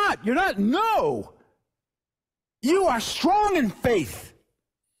quitting, you're not, no. You are strong in faith.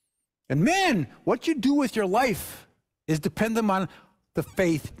 And man, what you do with your life is dependent on the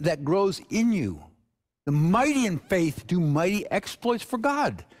faith that grows in you. The mighty in faith do mighty exploits for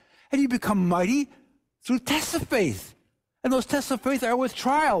God. And you become mighty through tests of faith. And those tests of faith are with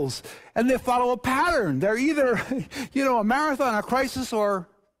trials, and they follow a pattern. They're either, a marathon, a crisis, or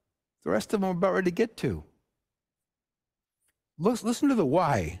the rest of them are about ready to get to. Listen to the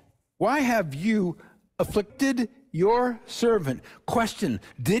why. Why have you afflicted your servant? Question,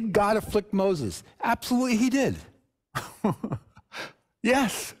 did God afflict Moses? Absolutely he did.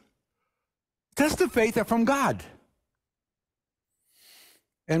 Yes. Tests of faith are from God.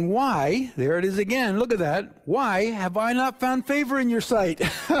 And why, there it is again, look at that, why have I not found favor in your sight?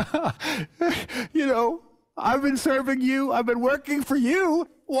 I've been serving you, I've been working for you.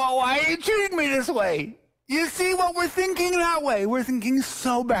 Well, why are you treating me this way? You see what we're thinking that way? We're thinking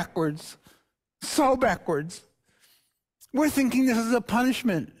so backwards. So backwards. We're thinking this is a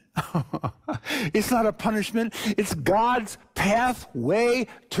punishment. It's not a punishment. It's God's pathway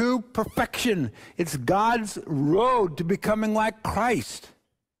to perfection. It's God's road to becoming like Christ.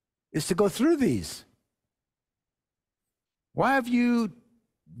 Is to go through these. Why have you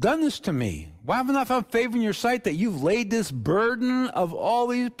done this to me? Why haven't I found favor in your sight that you've laid this burden of all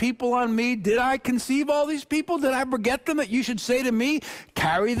these people on me? Did I conceive all these people? Did I beget them that you should say to me,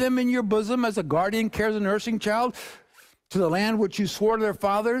 carry them in your bosom as a guardian carries a nursing child to the land which you swore to their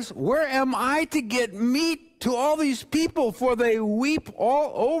fathers? Where am I to get meat to all these people? For they weep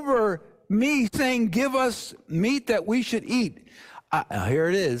all over me, saying, give us meat that we should eat. Here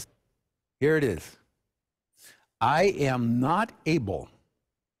it is. Here it is. I am not able.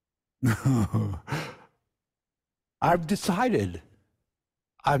 I've decided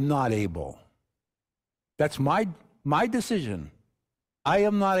I'm not able. That's my decision. I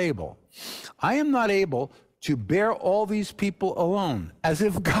am not able. I am not able to bear all these people alone, as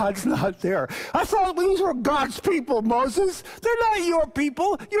if God's not there. I thought these were God's people, Moses. They're not your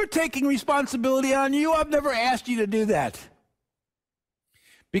people. You're taking responsibility on you. I've never asked you to do that.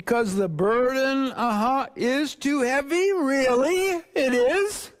 Because the burden, is too heavy? Really? It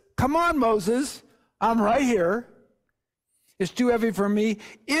is? Come on, Moses. I'm right here. It's too heavy for me.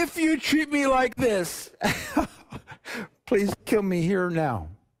 If you treat me like this, please kill me here now.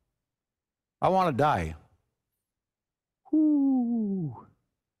 I want to die. Whoo.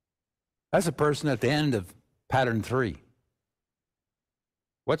 That's a person at the end of pattern 3.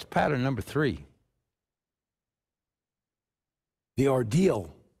 What's pattern number 3? The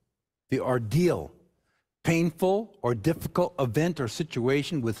ordeal. The ordeal. Painful or difficult event or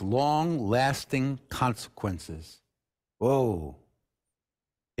situation with long-lasting consequences. Whoa.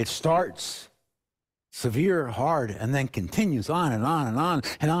 It starts severe, hard, and then continues on and on and on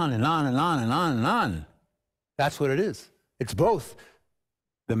and on and on and on and on and on. That's what it is. It's both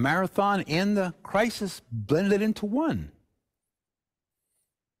the marathon and the crisis blended into one.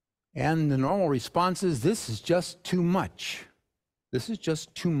 And the normal response is, this is just too much. This is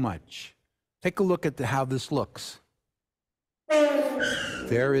just too much. Take a look at how this looks.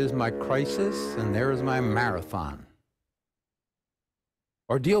 There is my crisis, and there is my marathon.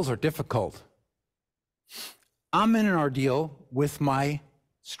 Ordeals are difficult. I'm in an ordeal with my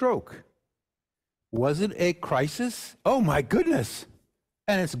stroke. Was it a crisis? Oh my goodness.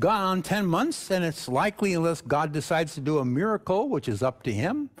 And it's gone on 10 months, and it's likely, unless God decides to do a miracle, which is up to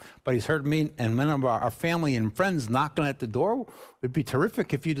him, but he's heard me and many of our family and friends knocking at the door. It'd be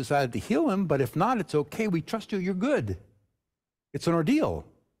terrific if you decided to heal him, but if not, it's okay. We trust you. You're good. It's an ordeal.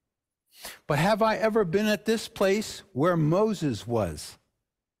 But have I ever been at this place where Moses was?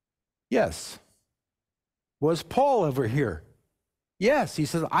 Yes. Was Paul ever here? Yes. He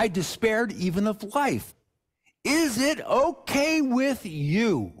says, I despaired even of life. Is it okay with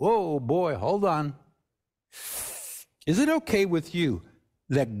you? Oh boy, hold on. Is it okay with you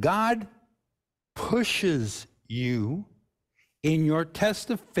that God pushes you in your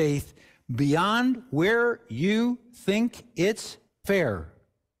test of faith beyond where you think it's fair?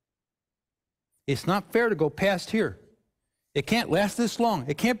 It's not fair to go past here. It can't last this long.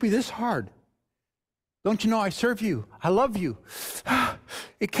 It can't be this hard. Don't you know I serve you? I love you.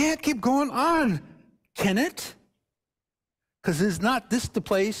 It can't keep going on, can it? Because is not this the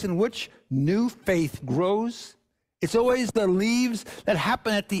place in which new faith grows? It's always the leaves that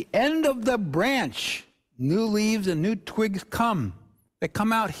happen at the end of the branch. New leaves and new twigs come. They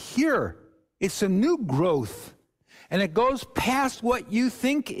come out here. It's a new growth. And it goes past what you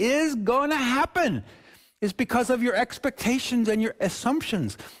think is going to happen. It's because of your expectations and your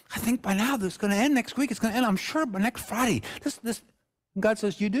assumptions. I think by now this is going to end next week. It's going to end, I'm sure, by next Friday. God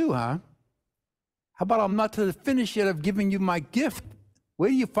says, you do, huh? How about I'm not to the finish yet of giving you my gift? Where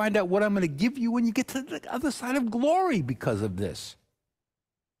do you find out what I'm going to give you when you get to the other side of glory because of this?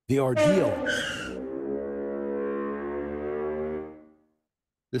 The ordeal.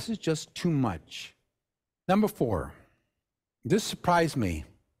 This is just too much. Number 4, this surprised me.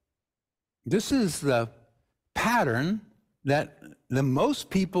 This is the pattern that the most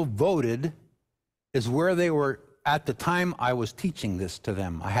people voted is where they were at the time I was teaching this to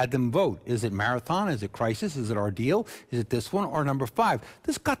them. I had them vote. Is it marathon? Is it crisis? Is it ordeal? Is it this one or number 5?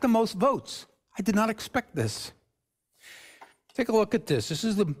 This got the most votes. I did not expect this. Take a look at this. This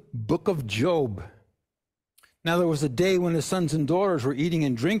is the book of Job. Now there was a day when his sons and daughters were eating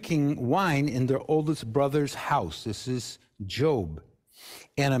and drinking wine in their oldest brother's house. This is Job.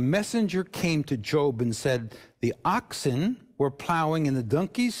 And a messenger came to Job and said, the oxen were plowing and the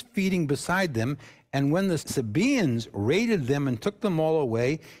donkeys feeding beside them. And when the Sabaeans raided them and took them all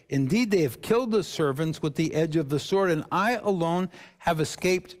away, indeed they have killed the servants with the edge of the sword, and I alone have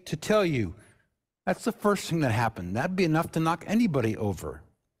escaped to tell you. That's the first thing that happened. That'd be enough to knock anybody over.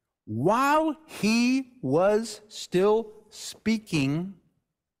 While he was still speaking,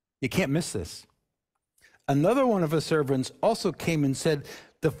 you can't miss this. Another one of his servants also came and said,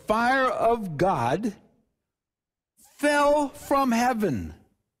 the fire of God fell from heaven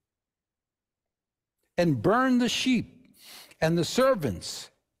and burned the sheep and the servants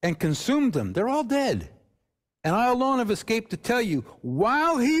and consumed them. They're all dead. And I alone have escaped to tell you.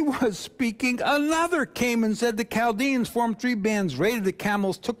 While he was speaking, another came and said, the Chaldeans formed 3 bands, raided the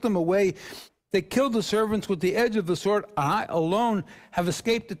camels, took them away. They killed the servants with the edge of the sword. I alone have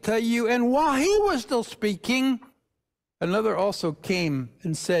escaped to tell you. And while he was still speaking, another also came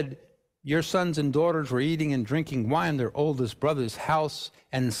and said, your sons and daughters were eating and drinking wine in their oldest brother's house,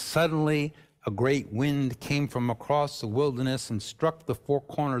 and suddenly a great wind came from across the wilderness and struck the 4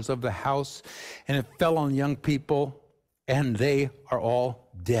 corners of the house, and it fell on young people, and they are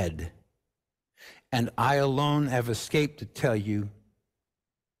all dead. And I alone have escaped to tell you.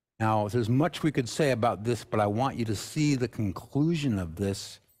 Now, there's much we could say about this, but I want you to see the conclusion of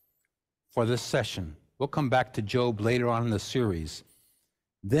this for this session. We'll come back to Job later on in the series.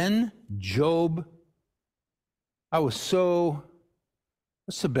 Then Job, what's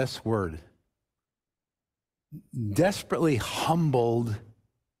the best word? Desperately humbled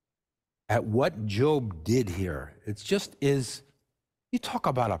at what Job did here. It just is, you talk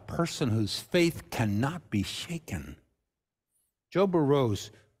about a person whose faith cannot be shaken. Job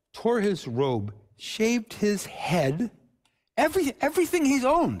arose, tore his robe, shaved his head, everything he's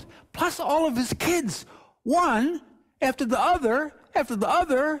owned, plus all of his kids, one after the other, after the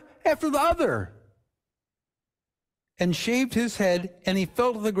other, after the other, and shaved his head, and he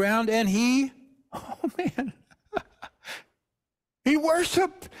fell to the ground, and he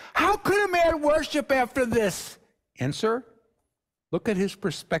worshiped. How could a man worship after this? Answer, look at his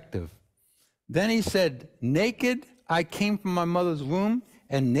perspective. Then he said, naked I came from my mother's womb,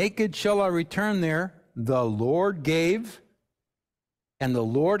 and naked shall I return there. The Lord gave, and the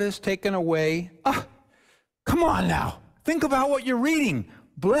Lord has taken away. Come on now. Think about what you're reading.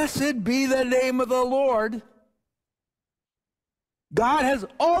 Blessed be the name of the Lord. God has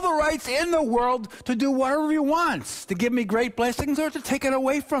all the rights in the world to do whatever he wants, to give me great blessings or to take it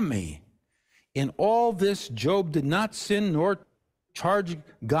away from me. In all this, Job did not sin nor charge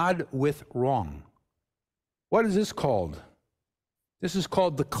God with wrong. What is this called? This is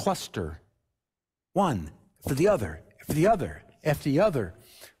called the cluster. One after the other, after the other, after the other.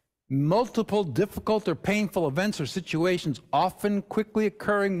 Multiple difficult or painful events or situations, often quickly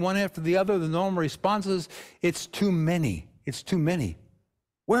occurring one after the other. The normal response is, it's too many. It's too many.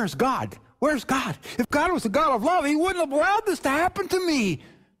 Where's God? Where's God? If God was a God of love, he wouldn't have allowed this to happen to me.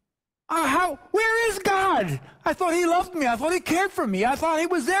 Where is God? I thought he loved me. I thought he cared for me. I thought he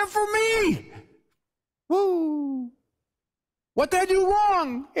was there for me. Woo. What did I do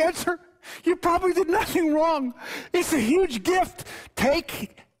wrong? Answer, you probably did nothing wrong. It's a huge gift.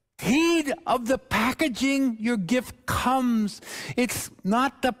 Take heed of the packaging your gift comes. It's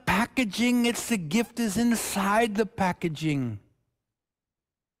not the packaging, it's the gift is inside the packaging.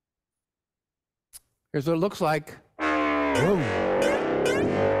 Here's what it looks like. Boom.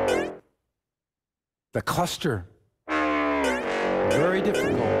 The cluster. Very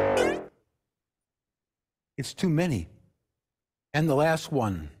difficult. It's too many. And the last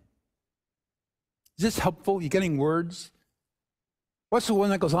one. Is this helpful? You getting words? What's the one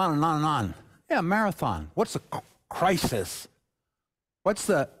that goes on and on and on? Yeah, marathon. What's the crisis? What's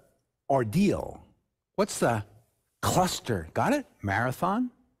the ordeal? What's the cluster? Got it?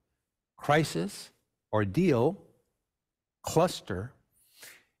 Marathon, crisis, ordeal, cluster.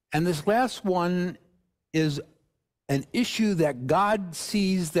 And this last one is an issue that God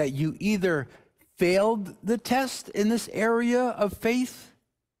sees that you either failed the test in this area of faith,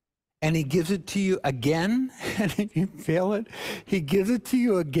 and he gives it to you again, and you fail it. He gives it to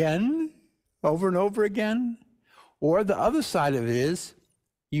you again, over and over again. Or the other side of it is,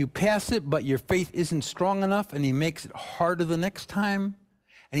 you pass it, but your faith isn't strong enough, and he makes it harder the next time,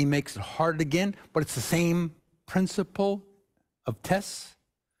 and he makes it hard again, but it's the same principle of tests.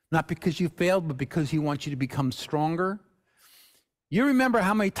 Not because you failed, but because he wants you to become stronger. You remember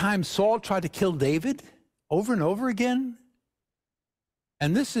how many times Saul tried to kill David over and over again?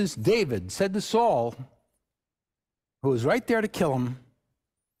 And this is David said to Saul, who was right there to kill him,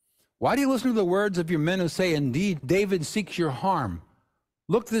 "Why do you listen to the words of your men who say, 'Indeed, David seeks your harm'?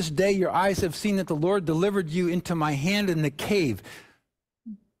 Look, this day your eyes have seen that the Lord delivered you into my hand in the cave."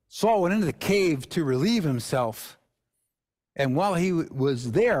 Saul went into the cave to relieve himself. And while he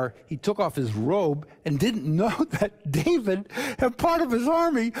was there, he took off his robe and didn't know that David and part of his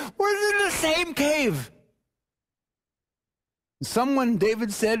army was in the same cave. Someone,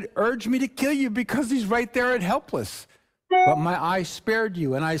 David said, urged me to kill you because he's right there and helpless. But my eye spared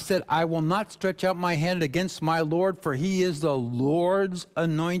you, and I said, I will not stretch out my hand against my Lord, for he is the Lord's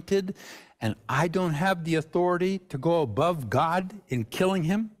anointed, and I don't have the authority to go above God in killing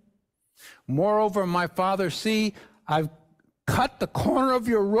him. Moreover, my father, see, I've cut the corner of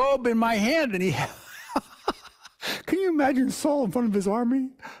your robe in my hand. And he, can you imagine Saul in front of his army?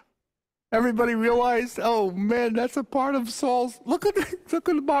 Everybody realized, oh man, that's a part of Saul's, look at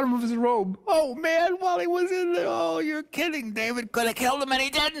the bottom of his robe. Oh man, while he was in there, oh, you're kidding. David could have killed him and he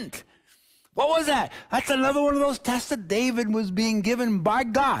didn't. What was that? That's another one of those tests that David was being given by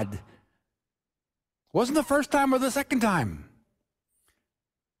God. Wasn't the first time or the second time.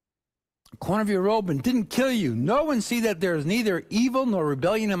 Corner of your robe and didn't kill you. Know and see that there is neither evil nor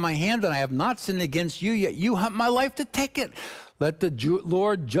rebellion in my hand, and I have not sinned against you, yet you hunt my life to take it. Let the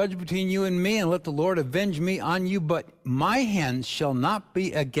Lord judge between you and me, and let the Lord avenge me on you, but my hands shall not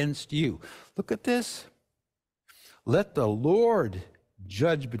be against you. Look at this. Let the Lord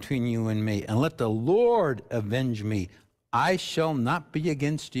judge between you and me, and let the Lord avenge me. I shall not be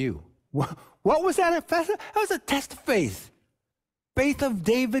against you. What was that? That was a test of faith. Faith of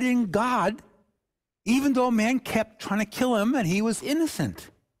David in God, even though man kept trying to kill him and he was innocent.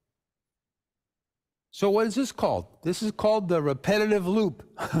 So what is this called? This is called the repetitive loop.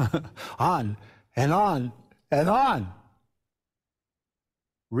 On and on and on.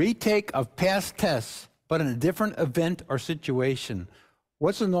 Retake of past tests, but in a different event or situation.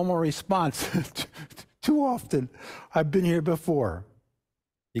 What's the normal response? Too often. I've been here before.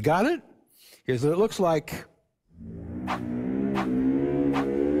 You got it? Here's what it looks like.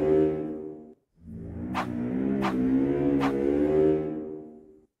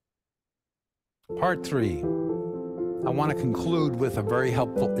 Part 3. I want to conclude with a very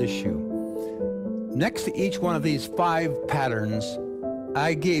helpful issue. Next to each one of these 5 patterns,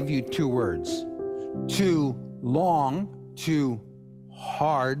 I gave you 2 words. Too long, too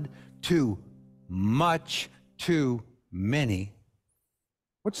hard, too much, too many.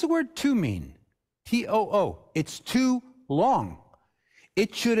 What's the word too mean? T-O-O. It's too long.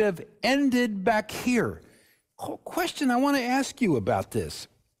 It should have ended back here. Question I want to ask you about this.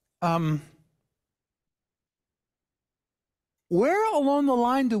 Where along the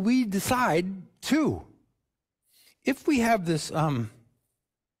line do we decide to? If we have this, I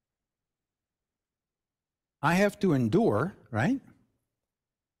have to endure, right?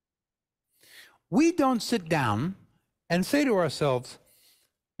 We don't sit down and say to ourselves,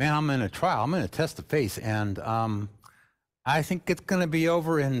 man, I'm in a trial, I'm in a test of faith, and I think it's going to be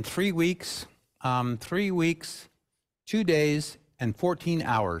over in 3 weeks, 3 weeks, 2 days, and 14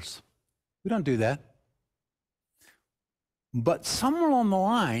 hours. We don't do that. But somewhere along the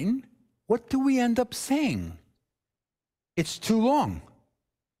line, what do we end up saying? It's too long.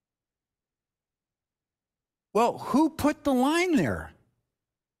 Well, who put the line there?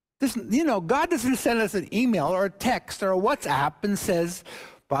 This, God doesn't send us an email or a text or a WhatsApp and says,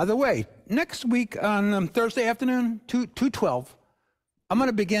 by the way, next week on Thursday afternoon, 2:12, I'm going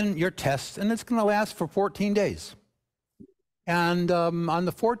to begin your test, and it's going to last for 14 days. And on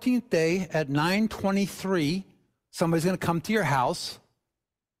the 14th day at 9:23, somebody's going to come to your house,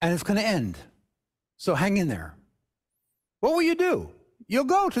 and it's going to end. So hang in there. What will you do? You'll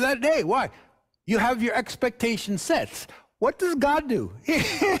go to that day. Why? You have your expectations set. What does God do? He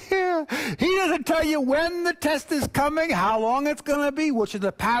doesn't tell you when the test is coming, how long it's going to be, which of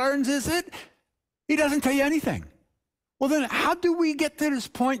the patterns is it. He doesn't tell you anything. Well, then how do we get to this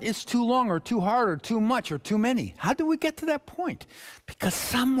point? It's too long or too hard or too much or too many. How do we get to that point? Because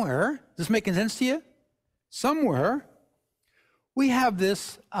somewhere, is this making sense to you? Somewhere, we have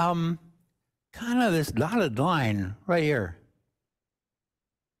this kind of this dotted line right here.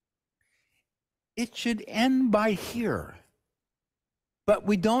 It should end by here. But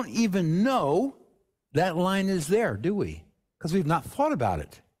we don't even know that line is there, do we? Because we've not thought about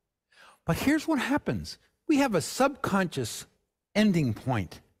it. But here's what happens. We have a subconscious ending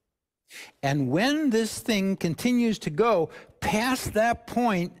point. And when this thing continues to go past that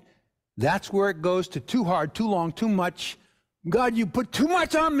point, that's where it goes to too hard, too long, too much. God, you put too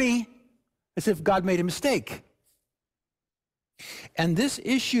much on me. As if God made a mistake. And this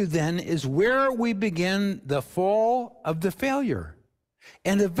issue then is where we begin the fall of the failure.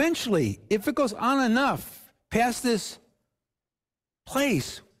 And eventually, if it goes on enough past this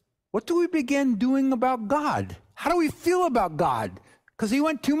place, what do we begin doing about God? How do we feel about God? Because he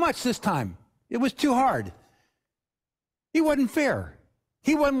went too much this time. It was too hard. He wasn't fair.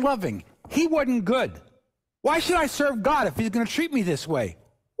 He wasn't loving. He wasn't good. Why should I serve God if he's going to treat me this way?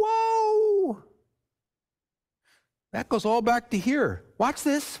 Whoa! That goes all back to here. Watch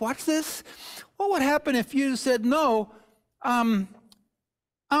this, watch this. What would happen if you said, no, I'm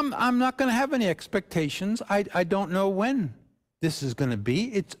not going to have any expectations. I don't know when this is going to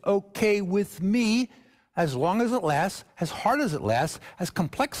be. It's okay with me as long as it lasts, as hard as it lasts, as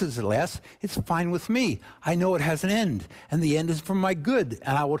complex as it lasts. It's fine with me. I know it has an end, and the end is for my good,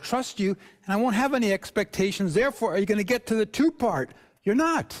 and I will trust you, and I won't have any expectations. Therefore, are you going to get to the two part? You're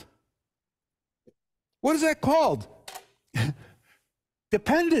not. What is that called?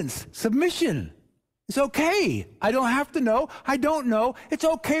 Dependence, submission. It's okay. I don't have to know. I don't know. It's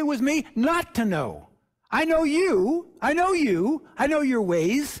okay with me not to know. I know you. I know you. I know your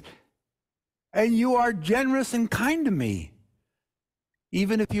ways. And you are generous and kind to me,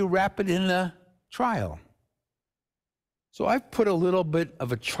 even if you wrap it in a trial. So I've put a little bit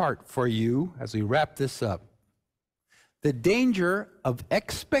of a chart for you as we wrap this up. The danger of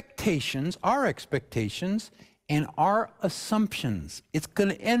expectations, our expectations, and our assumptions. It's going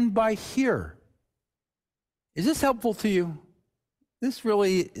to end by here. Is this helpful to you? This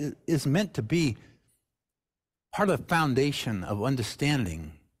really is meant to be part of the foundation of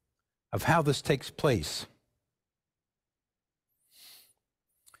understanding of how this takes place.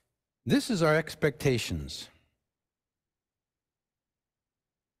 This is our expectations.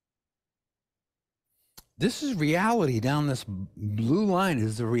 This is reality down this blue line,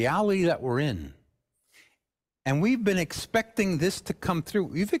 is the reality that we're in. And we've been expecting this to come through.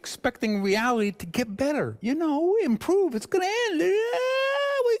 We've been expecting reality to get better, improve. It's going to end.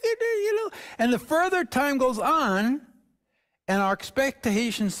 And the further time goes on, and our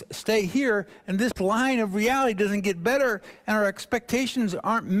expectations stay here, and this line of reality doesn't get better, and our expectations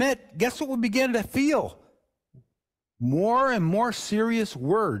aren't met, guess what we begin to feel? More and more serious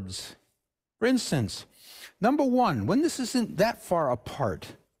words. For instance, number one, when this isn't that far apart,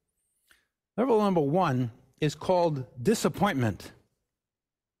 level number one is called disappointment.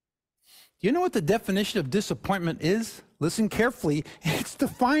 Do you know what the definition of disappointment is? Listen carefully. It's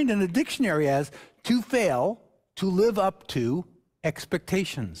defined in the dictionary as to fail to live up to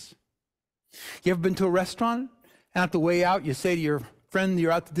expectations. You ever been to a restaurant, and at the way out, you say to your friend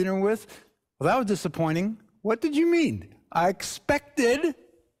you're out to dinner with, well, that was disappointing. What did you mean? I expected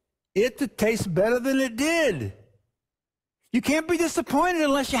it to taste better than it did. You can't be disappointed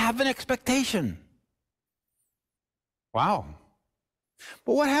unless you have an expectation. Wow.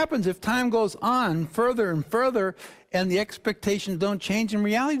 But what happens if time goes on further and further and the expectations don't change and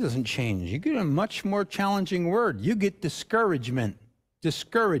reality doesn't change? You get a much more challenging word. You get discouragement.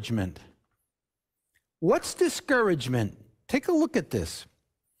 Discouragement. What's discouragement? Take a look at this.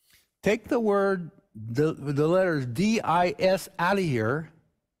 Take the word, the letters D-I-S out of here,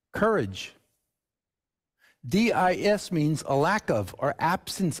 courage. D-I-S means a lack of or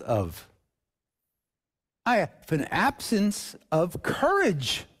absence of. I have an absence of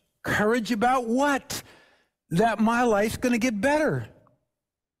courage. Courage about what? That my life's going to get better.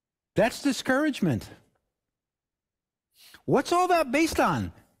 That's discouragement. What's all that based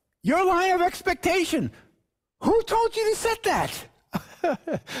on? Your line of expectation. Who told you to set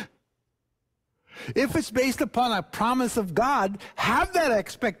that? If it's based upon a promise of God, have that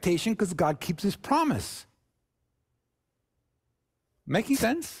expectation because God keeps his promise. Making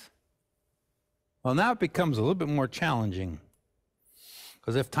sense? Well, now it becomes a little bit more challenging.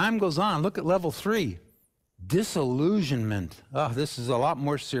 Because if time goes on, look at level 3. Disillusionment. Oh, this is a lot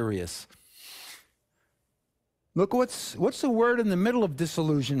more serious. Look, what's the word in the middle of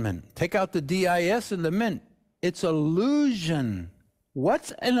disillusionment? Take out the D-I-S and the mint. It's illusion.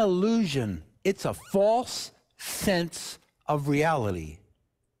 What's an illusion? It's a false sense of reality.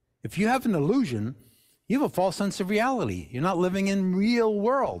 If you have an illusion, you have a false sense of reality. You're not living in real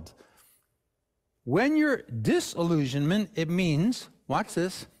world. When you're disillusionment, it means, watch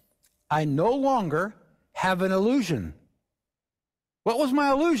this, I no longer have an illusion. What was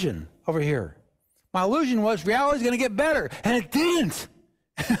my illusion over here? My illusion was reality's going to get better, and it didn't.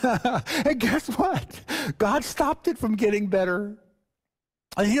 And guess what? God stopped it from getting better.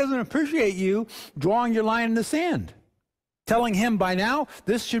 And he doesn't appreciate you drawing your line in the sand, telling him by now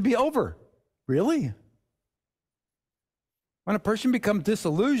this should be over. Really? When a person becomes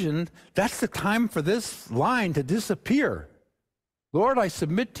disillusioned, that's the time for this line to disappear. Lord, I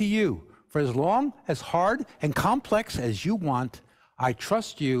submit to you for as long, as hard, and complex as you want. I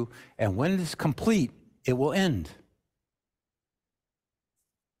trust you, and when it is complete, it will end.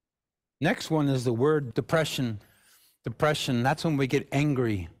 Next one is the word depression. Depression, that's when we get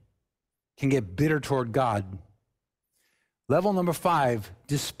angry, can get bitter toward God. Level number 5,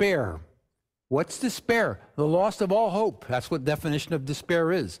 despair. What's despair? The loss of all hope. That's what definition of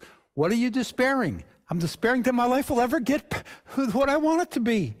despair is. What are you despairing? I'm despairing that my life will ever get what I want it to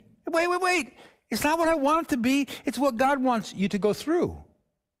be. Wait. It's not what I want it to be. It's what God wants you to go through.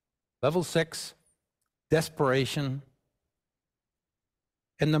 Level 6, desperation.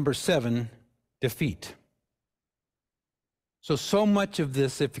 And number 7, defeat. So much of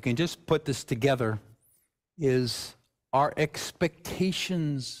this, if you can just put this together, is our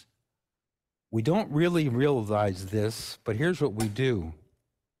expectations. We don't really realize this, but here's what we do.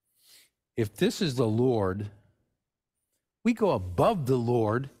 If this is the Lord, we go above the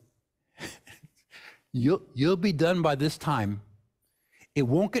Lord. You'll be done by this time. It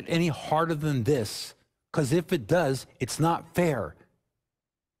won't get any harder than this, because if it does, it's not fair.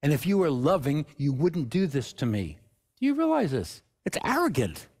 And if you were loving, you wouldn't do this to me. Do you realize this? It's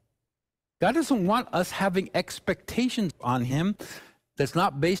arrogant. God doesn't want us having expectations on him that's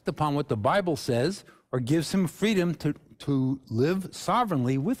not based upon what the Bible says or gives him freedom to live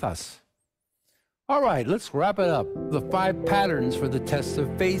sovereignly with us. All right, let's wrap it up. The 5 patterns for the test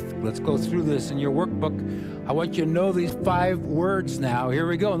of faith. Let's go through this in your workbook. I want you to know these 5 words now. Here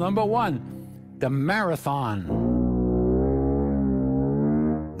we go. Number 1, the marathon.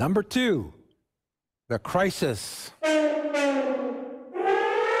 Number 2, the crisis.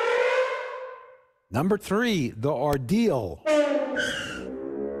 Number 3, the ordeal.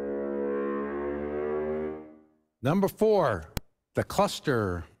 Number 4, the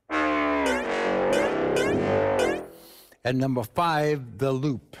cluster. And number 5, the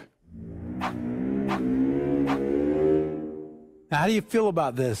loop. Now, how do you feel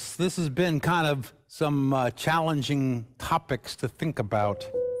about this? This has been kind of some challenging topics to think about.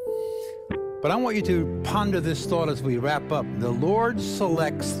 But I want you to ponder this thought as we wrap up. The Lord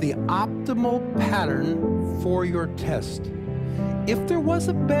selects the optimal pattern for your test. If there was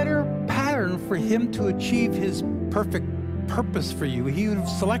a better pattern for him to achieve his perfect purpose for you, he would have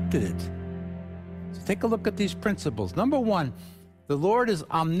selected it. So take a look at these principles. Number 1, the Lord is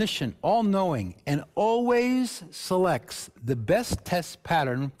omniscient, all-knowing, and always selects the best test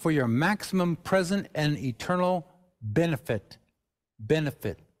pattern for your maximum present and eternal benefit.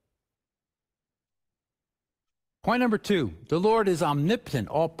 Point number 2, the Lord is omnipotent,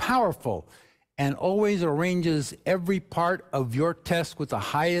 all-powerful, and always arranges every part of your test with the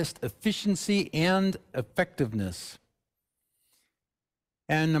highest efficiency and effectiveness.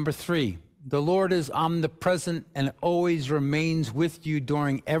 And number 3, the Lord is omnipresent and always remains with you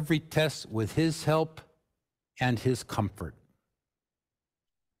during every test with his help and his comfort.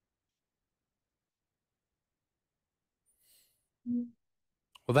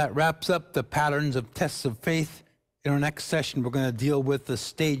 Well, that wraps up the patterns of tests of faith. In our next session, we're going to deal with the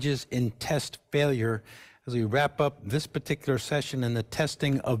stages in test failure as we wrap up this particular session in the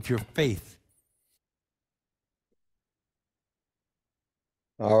testing of your faith.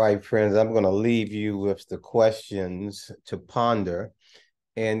 All right, friends, I'm going to leave you with the questions to ponder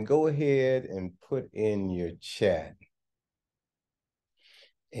and go ahead and put in your chat.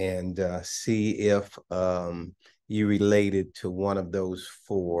 and see if you related to one of those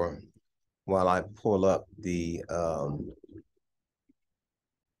four while I pull up the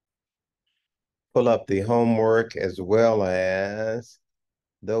homework as well as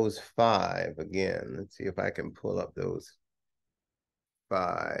those five again. Let's see if I can pull up those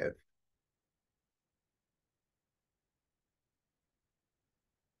five.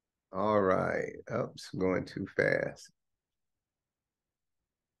 All right. Oops, going too fast.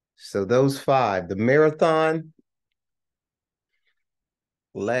 So those five, the marathon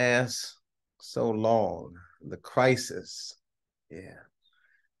lasts so long. The crisis, yeah,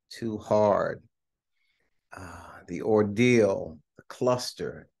 too hard. The ordeal, the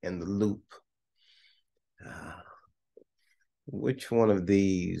cluster, and the loop. Which one of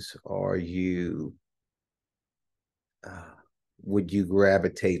these are you, would you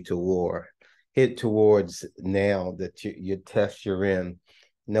gravitate toward, hit towards now that your test you're in?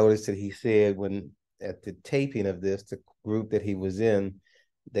 Notice that he said when at the taping of this, the group that he was in,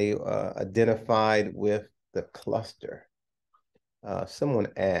 they identified with the cluster. Someone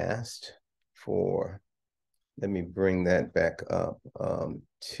asked for, let me bring that back up,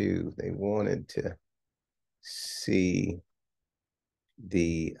 they wanted to see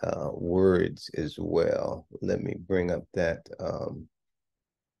the words as well. Let me bring up that,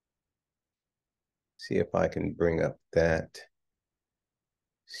 see if I can bring up that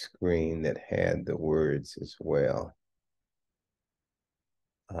screen that had the words as well.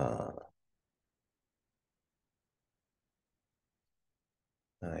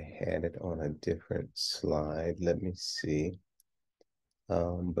 I had it on a different slide. Let me see.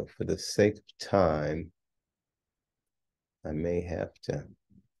 But for the sake of time, I may have to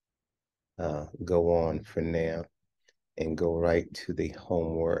go on for now and go right to the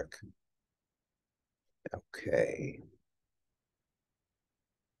homework. Okay.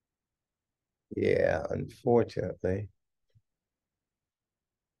 Yeah, unfortunately,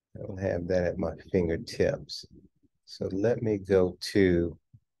 I don't have that at my fingertips. So let me go to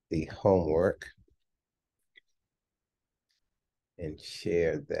the homework and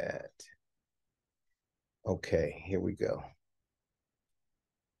share that. Okay, here we go.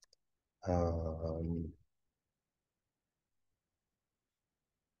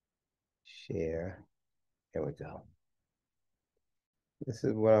 Share. Here we go. This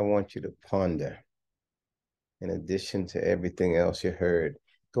is what I want you to ponder. In addition to everything else you heard,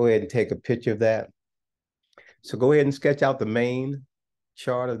 go ahead and take a picture of that. So go ahead and sketch out the main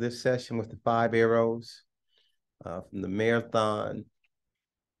chart of this session with the 5 arrows from the marathon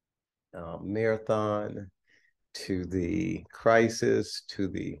to the crisis, to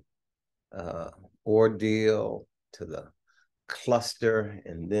the ordeal, to the cluster,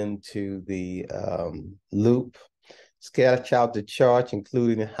 and then to the loop. Sketch out the charts,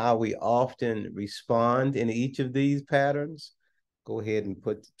 including how we often respond in each of these patterns. Go ahead and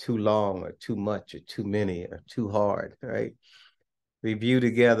put too long or too much or too many or too hard, right? Review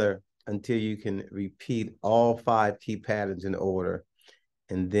together until you can repeat all 5 key patterns in order,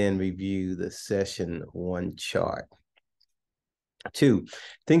 and then review the session 1 chart. 2,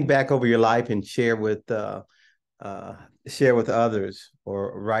 think back over your life and share with others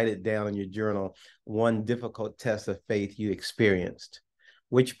or write it down in your journal, one difficult test of faith you experienced.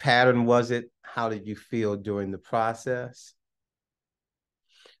 Which pattern was it? How did you feel during the process?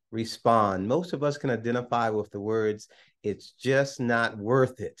 Respond. Most of us can identify with the words, "It's just not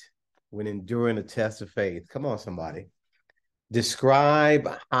worth it," when enduring a test of faith. Come on, somebody. Describe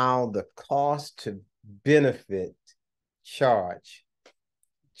how the cost to benefit chart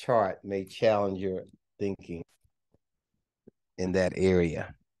may challenge your thinking in that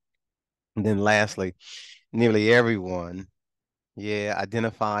area. And then lastly, nearly everyone,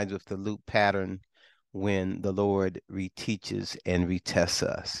 identifies with the loop pattern when the Lord reteaches and retests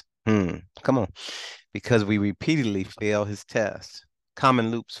us. Come on, because we repeatedly fail his tests.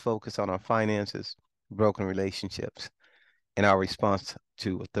 Common loops focus on our finances, broken relationships, and our response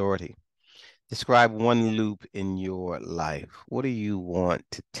to authority. Describe one loop in your life. What do you want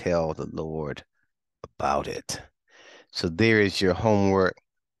to tell the Lord about it? So there is your homework.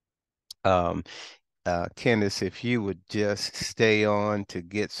 Candace, if you would just stay on to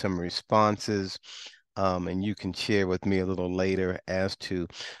get some responses, and you can share with me a little later as to,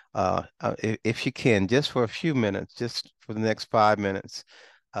 if you can, just for a few minutes, just for the next 5 minutes,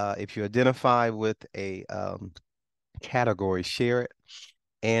 if you identify with a category, share it.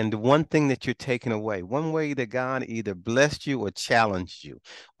 And one thing that you're taking away, one way that God either blessed you or challenged you,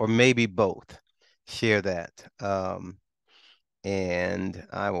 or maybe both, share that. And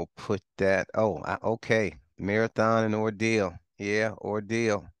I will put that, okay, marathon and ordeal. Yeah,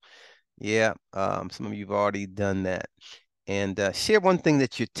 ordeal. Yeah, some of you have already done that. And share one thing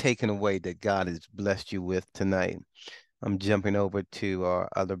that you're taking away that God has blessed you with tonight. I'm jumping over to our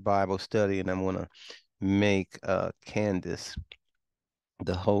other Bible study, and I'm going to make Candace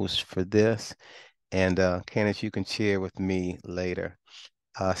the host for this. And Candace, you can share with me later.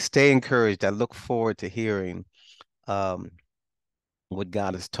 Stay encouraged. I look forward to hearing um, what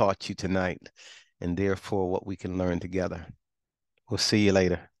God has taught you tonight, and therefore what we can learn together. We'll see you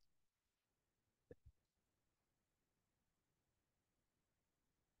later.